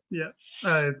here.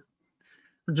 Yeah.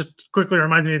 Just quickly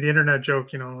reminds me of the internet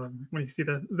joke, when you see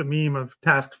the meme of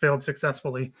task failed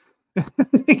successfully. I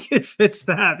think it fits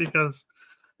that because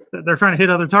they're trying to hit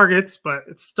other targets, but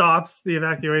it stops the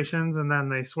evacuations and then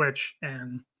they switch.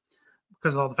 And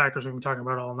because of all the factors we've been talking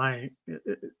about all night,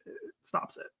 it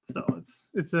stops it. So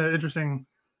it's an interesting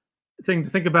thing to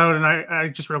think about. And I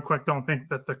just real quick don't think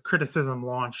that the criticism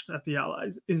launched at the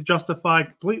Allies is justified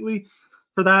completely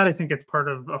for that. I think it's part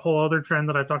of a whole other trend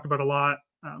that I've talked about a lot.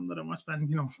 That I want to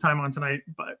spend time on tonight,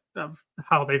 but of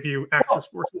how they view Axis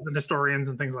forces and historians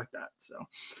and things like that. So,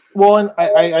 well, and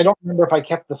I don't remember if I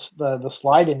kept the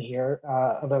slide in here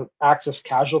about Axis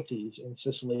casualties in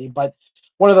Sicily, but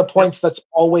one of the points that's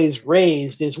always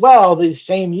raised is, well, these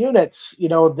same units,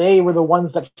 they were the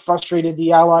ones that frustrated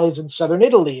the Allies in southern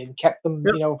Italy and kept them,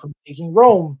 from taking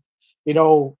Rome,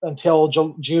 until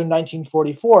June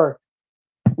 1944.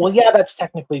 Well, yeah, that's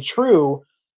technically true.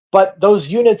 But those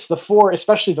units,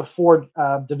 especially the four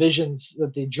divisions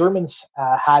that the Germans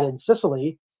had in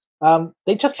Sicily,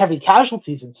 they took heavy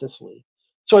casualties in Sicily.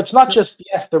 So it's not just,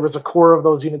 yes, there was a core of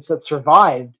those units that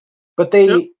survived, but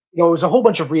it was a whole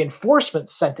bunch of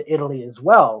reinforcements sent to Italy as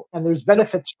well. And there's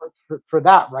benefits for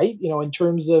that, right? In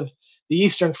terms of the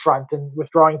Eastern Front and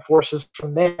withdrawing forces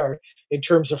from there, in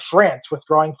terms of France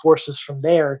withdrawing forces from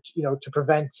there, to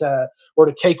prevent or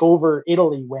to take over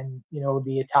Italy when,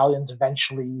 the Italians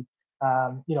eventually,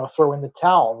 throw in the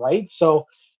towel, right? So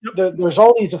there's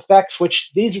all these effects, which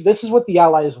this is what the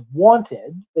Allies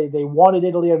wanted. They wanted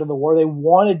Italy out of the war. They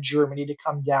wanted Germany to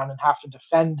come down and have to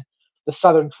defend the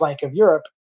southern flank of Europe.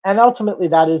 And ultimately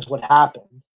that is what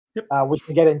happened. We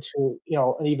can get into,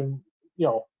 an even,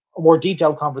 a more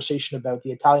detailed conversation about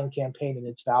the Italian campaign and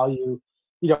its value,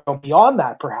 beyond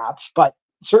that perhaps, but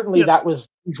certainly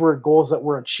these were goals that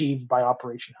were achieved by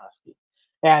Operation Husky.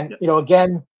 And,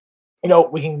 again,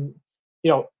 we can,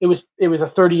 it was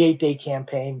a 38-day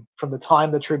campaign from the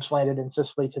time the troops landed in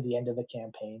Sicily to the end of the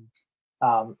campaign.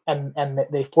 And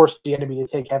they forced the enemy to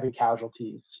take heavy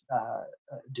casualties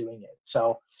doing it.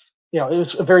 So it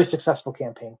was a very successful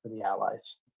campaign for the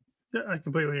Allies. Yeah, I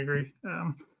completely agree.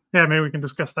 Yeah, maybe we can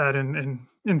discuss that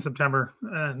in September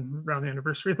and around the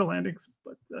anniversary of the landings.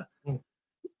 But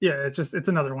yeah, it's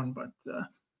another one, but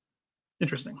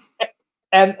interesting.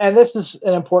 And this is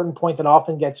an important point that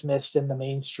often gets missed in the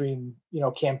mainstream,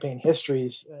 campaign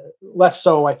histories. Less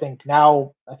so, I think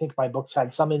now. I think my books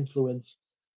had some influence,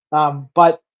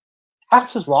 but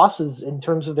Axis losses in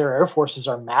terms of their air forces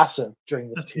are massive during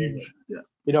this That's period. huge. Yeah.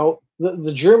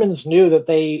 The Germans knew that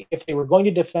if they were going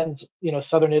to defend,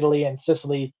 southern Italy and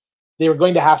Sicily, they were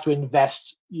going to have to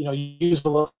invest, use the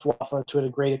Luftwaffe to a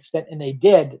great extent, and they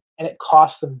did, and it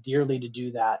cost them dearly to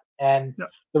do that. And Yeah.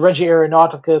 the Regia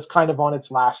Aeronautica is kind of on its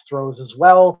last throes as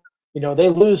well. They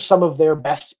lose some of their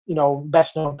best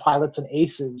known pilots and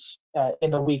aces in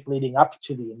the week leading up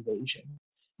to the invasion.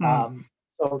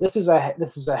 So this is a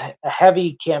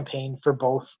heavy campaign for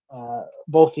both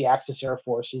the Axis air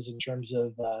forces in terms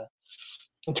of the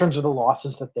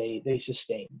losses that they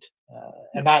sustained,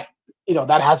 and that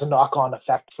has a knock-on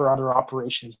effect for other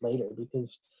operations later,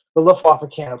 because the Luftwaffe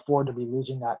can't afford to be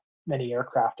losing that many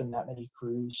aircraft and that many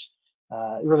crews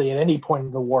really at any point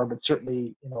in the war, but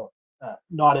certainly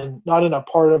not in a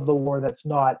part of the war that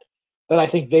I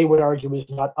think they would argue is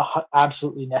not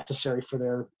absolutely necessary for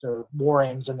their war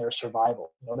aims and their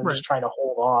survival. They're just trying to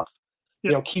hold off,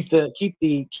 keep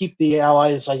the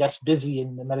Allies, I guess, busy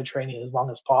in the Mediterranean as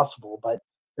long as possible. But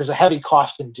there's a heavy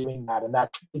cost in doing that, and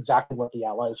that's exactly what the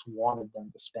Allies wanted them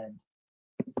to spend.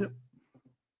 Yep.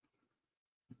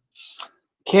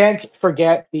 Can't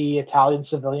forget the Italian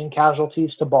civilian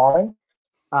casualties to bombing.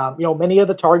 Many of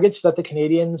the targets that the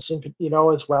Canadians,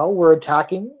 as well, were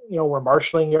attacking, were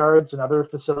marshalling yards and other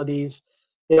facilities,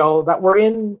 that were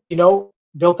in,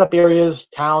 built-up areas,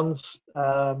 towns,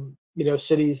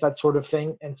 cities, that sort of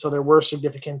thing. And so there were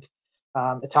significant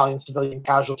Italian civilian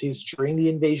casualties during the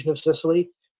invasion of Sicily.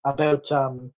 About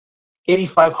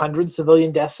 8,500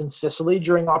 civilian deaths in Sicily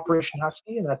during Operation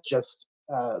Husky, and that's just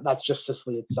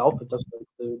Sicily itself. It doesn't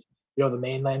include, the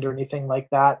mainland or anything like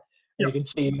that. And you can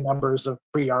see numbers of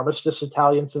pre-armistice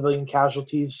Italian civilian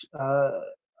casualties to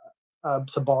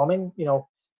bombing.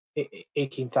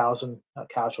 18,000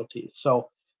 casualties. So,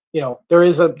 there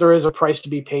is a price to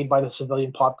be paid by the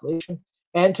civilian population.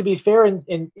 And to be fair,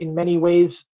 in many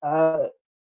ways,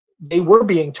 they were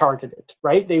being targeted,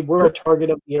 right? They were a target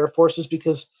of the air forces,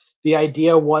 because the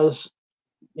idea was,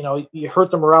 you hurt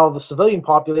the morale of the civilian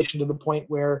population to the point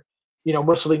where,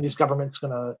 Mussolini's government's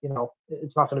gonna,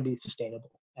 it's not going to be sustainable.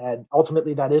 And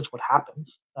ultimately, that is what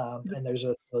happens. And there's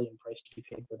a civilian price to be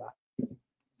paid for that.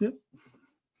 Yep.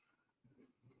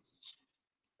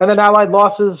 And then Allied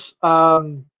losses,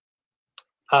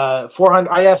 400.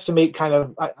 I estimate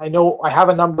I know I have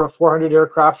a number of 400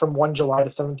 aircraft from 1 July to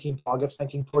 17th August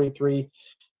 1943.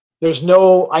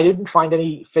 I didn't find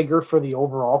any figure for the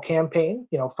overall campaign,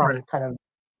 from kind of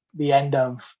the end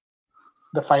of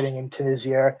the fighting in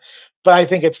Tunisia. But I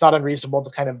think it's not unreasonable to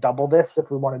kind of double this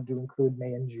if we wanted to include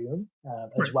May and June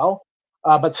as well.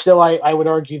 But still, I would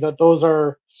argue that those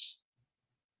are,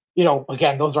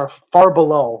 again, those are far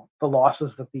below the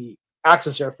losses that the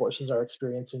Axis air forces are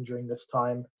experiencing during this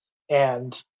time.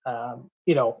 And,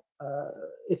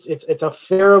 it's a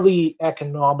fairly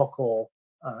economical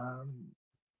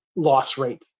loss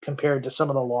rate compared to some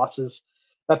of the losses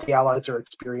that the Allies are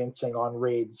experiencing on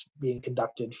raids being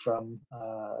conducted from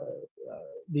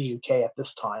the UK at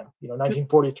this time.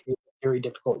 1943 is a very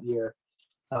difficult year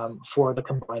for the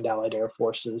combined Allied air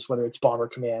forces, whether it's Bomber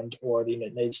Command or the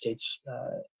United States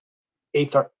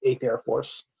 8th Air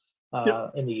Force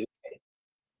in the UK.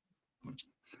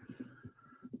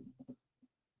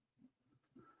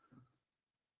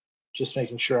 Just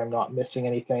making sure I'm not missing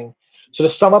anything. So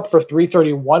to sum up, for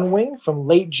 331 Wing, from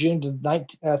late June to the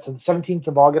 17th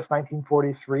of August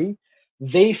 1943,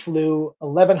 they flew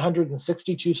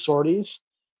 1,162 sorties,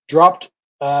 dropped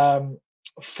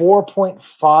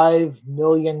 4.5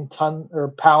 million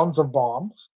pounds of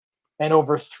bombs, and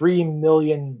over 3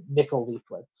 million nickel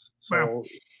leaflets. So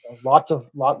lots of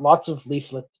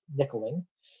leaflet nickeling.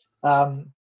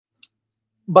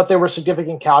 But there were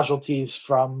significant casualties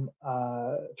from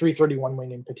 331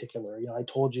 Wing in particular. I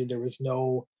told you there was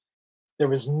no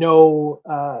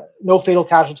fatal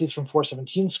casualties from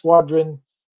 417 Squadron,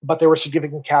 but there were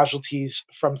significant casualties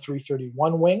from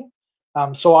 331 Wing.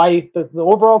 So the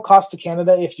overall cost to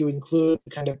Canada, if you include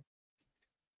kind of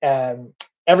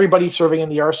everybody serving in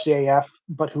the RCAF,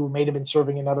 but who may have been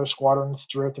serving in other squadrons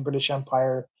throughout the British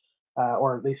Empire,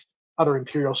 or at least other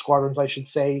Imperial squadrons, I should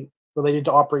say, related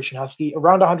to Operation Husky,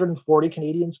 around 140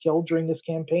 Canadians killed during this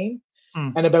campaign,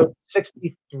 and about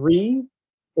 63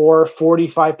 or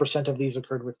 45% of these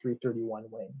occurred with 331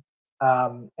 Wing.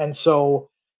 And so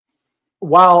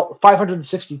while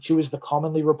 562 is the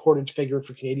commonly reported figure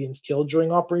for Canadians killed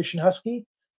during Operation Husky,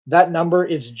 that number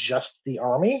is just the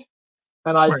Army.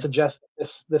 And I'd Right. suggest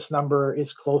this number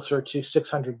is closer to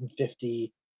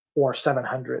 650 or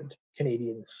 700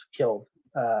 Canadians killed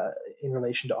in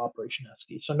relation to Operation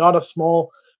Husky. So not a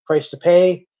small price to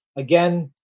pay.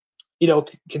 Again,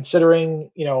 considering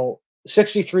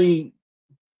 63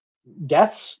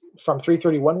 deaths from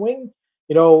 331 wing,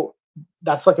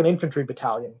 that's like an infantry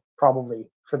battalion probably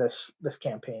for this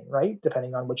campaign, right?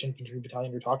 Depending on which infantry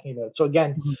battalion you're talking about. So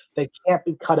again, they can't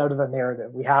be cut out of the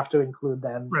narrative. We have to include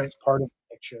them as part of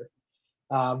the picture.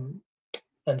 And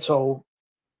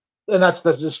that's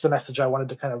just the message I wanted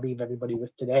to kind of leave everybody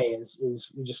with today is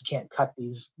we just can't cut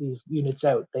these units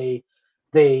out.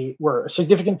 They were a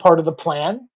significant part of the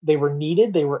plan. They were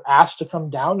needed. They were asked to come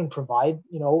down and provide,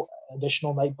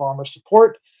 additional night bomber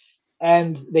support.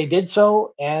 And they did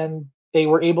so, and they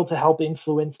were able to help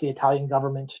influence the Italian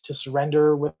government to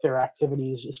surrender with their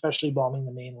activities, especially bombing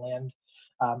the mainland.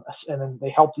 And then they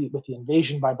helped with the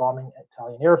invasion by bombing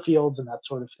Italian airfields and that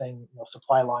sort of thing,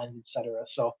 supply lines, etc.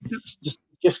 So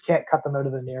just can't cut them out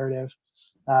of the narrative.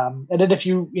 And then if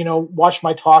you watch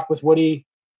my talk with Woody,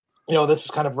 this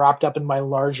is kind of wrapped up in my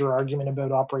larger argument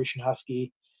about Operation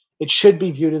Husky. It should be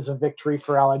viewed as a victory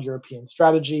for Allied European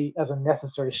strategy, as a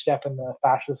necessary step in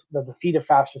the defeat of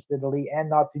fascist Italy and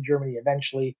Nazi Germany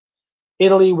eventually.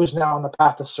 Italy was now on the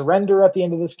path to surrender at the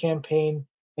end of this campaign,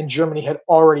 and Germany had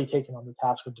already taken on the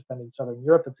task of defending Southern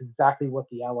Europe. That's exactly what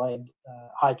the Allied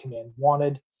High Command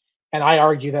wanted. And I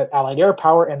argue that Allied air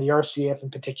power and the RCAF in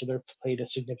particular played a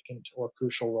significant or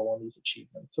crucial role in these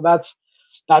achievements. So that's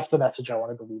the message I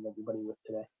wanted to leave everybody with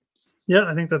today. Yeah,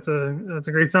 I think that's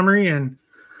a great summary and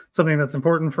something that's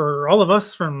important for all of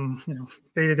us, from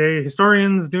day-to-day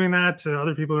historians doing that to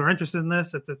other people who are interested in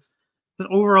this. It's an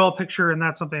overall picture, and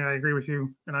that's something I agree with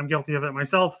you, and I'm guilty of it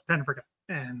myself. Tend to forget,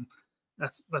 and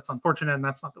that's unfortunate, and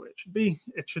that's not the way it should be.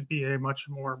 It should be a much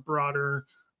more broader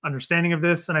understanding of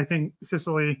this, and I think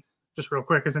Sicily, just real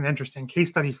quick, is an interesting case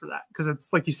study for that, because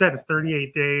it's like you said, it's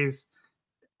 38 days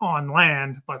on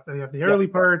land, but they have the early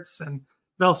parts, and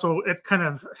also it kind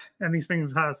of, and these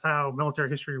things, has how military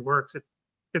history works.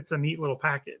 It's a neat little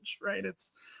package, right?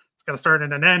 It's got a start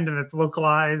and an end, and it's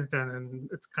localized, and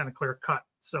it's kind of clear cut.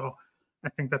 So I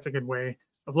think that's a good way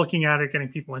of looking at it, getting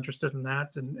people interested in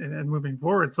that and moving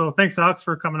forward. So thanks, Alex,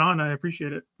 for coming on. I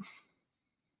appreciate it.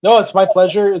 No, it's my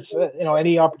pleasure. It's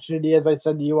any opportunity, as I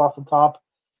said to you off the top,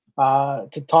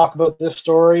 to talk about this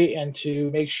story and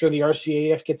to make sure the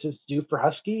RCAF gets its due for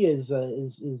Husky is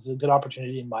a good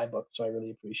opportunity in my book. So I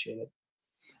really appreciate it.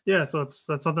 Yeah, so that's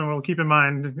something we'll keep in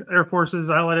mind. Air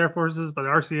Forces, Allied Air Forces, but the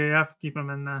RCAF, keep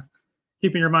them in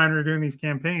your mind when you're doing these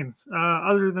campaigns.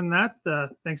 Other than that,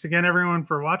 thanks again, everyone,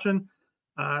 for watching.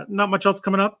 Not much else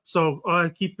coming up, so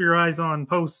keep your eyes on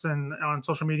posts and on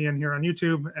social media and here on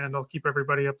YouTube, and I'll keep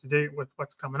everybody up to date with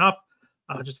what's coming up.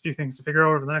 Just a few things to figure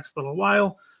out over the next little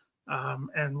while,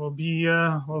 and we'll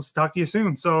talk to you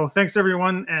soon. So thanks,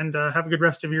 everyone, and have a good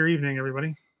rest of your evening,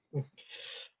 everybody.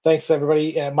 Thanks,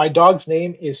 everybody. My dog's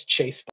name is Chase.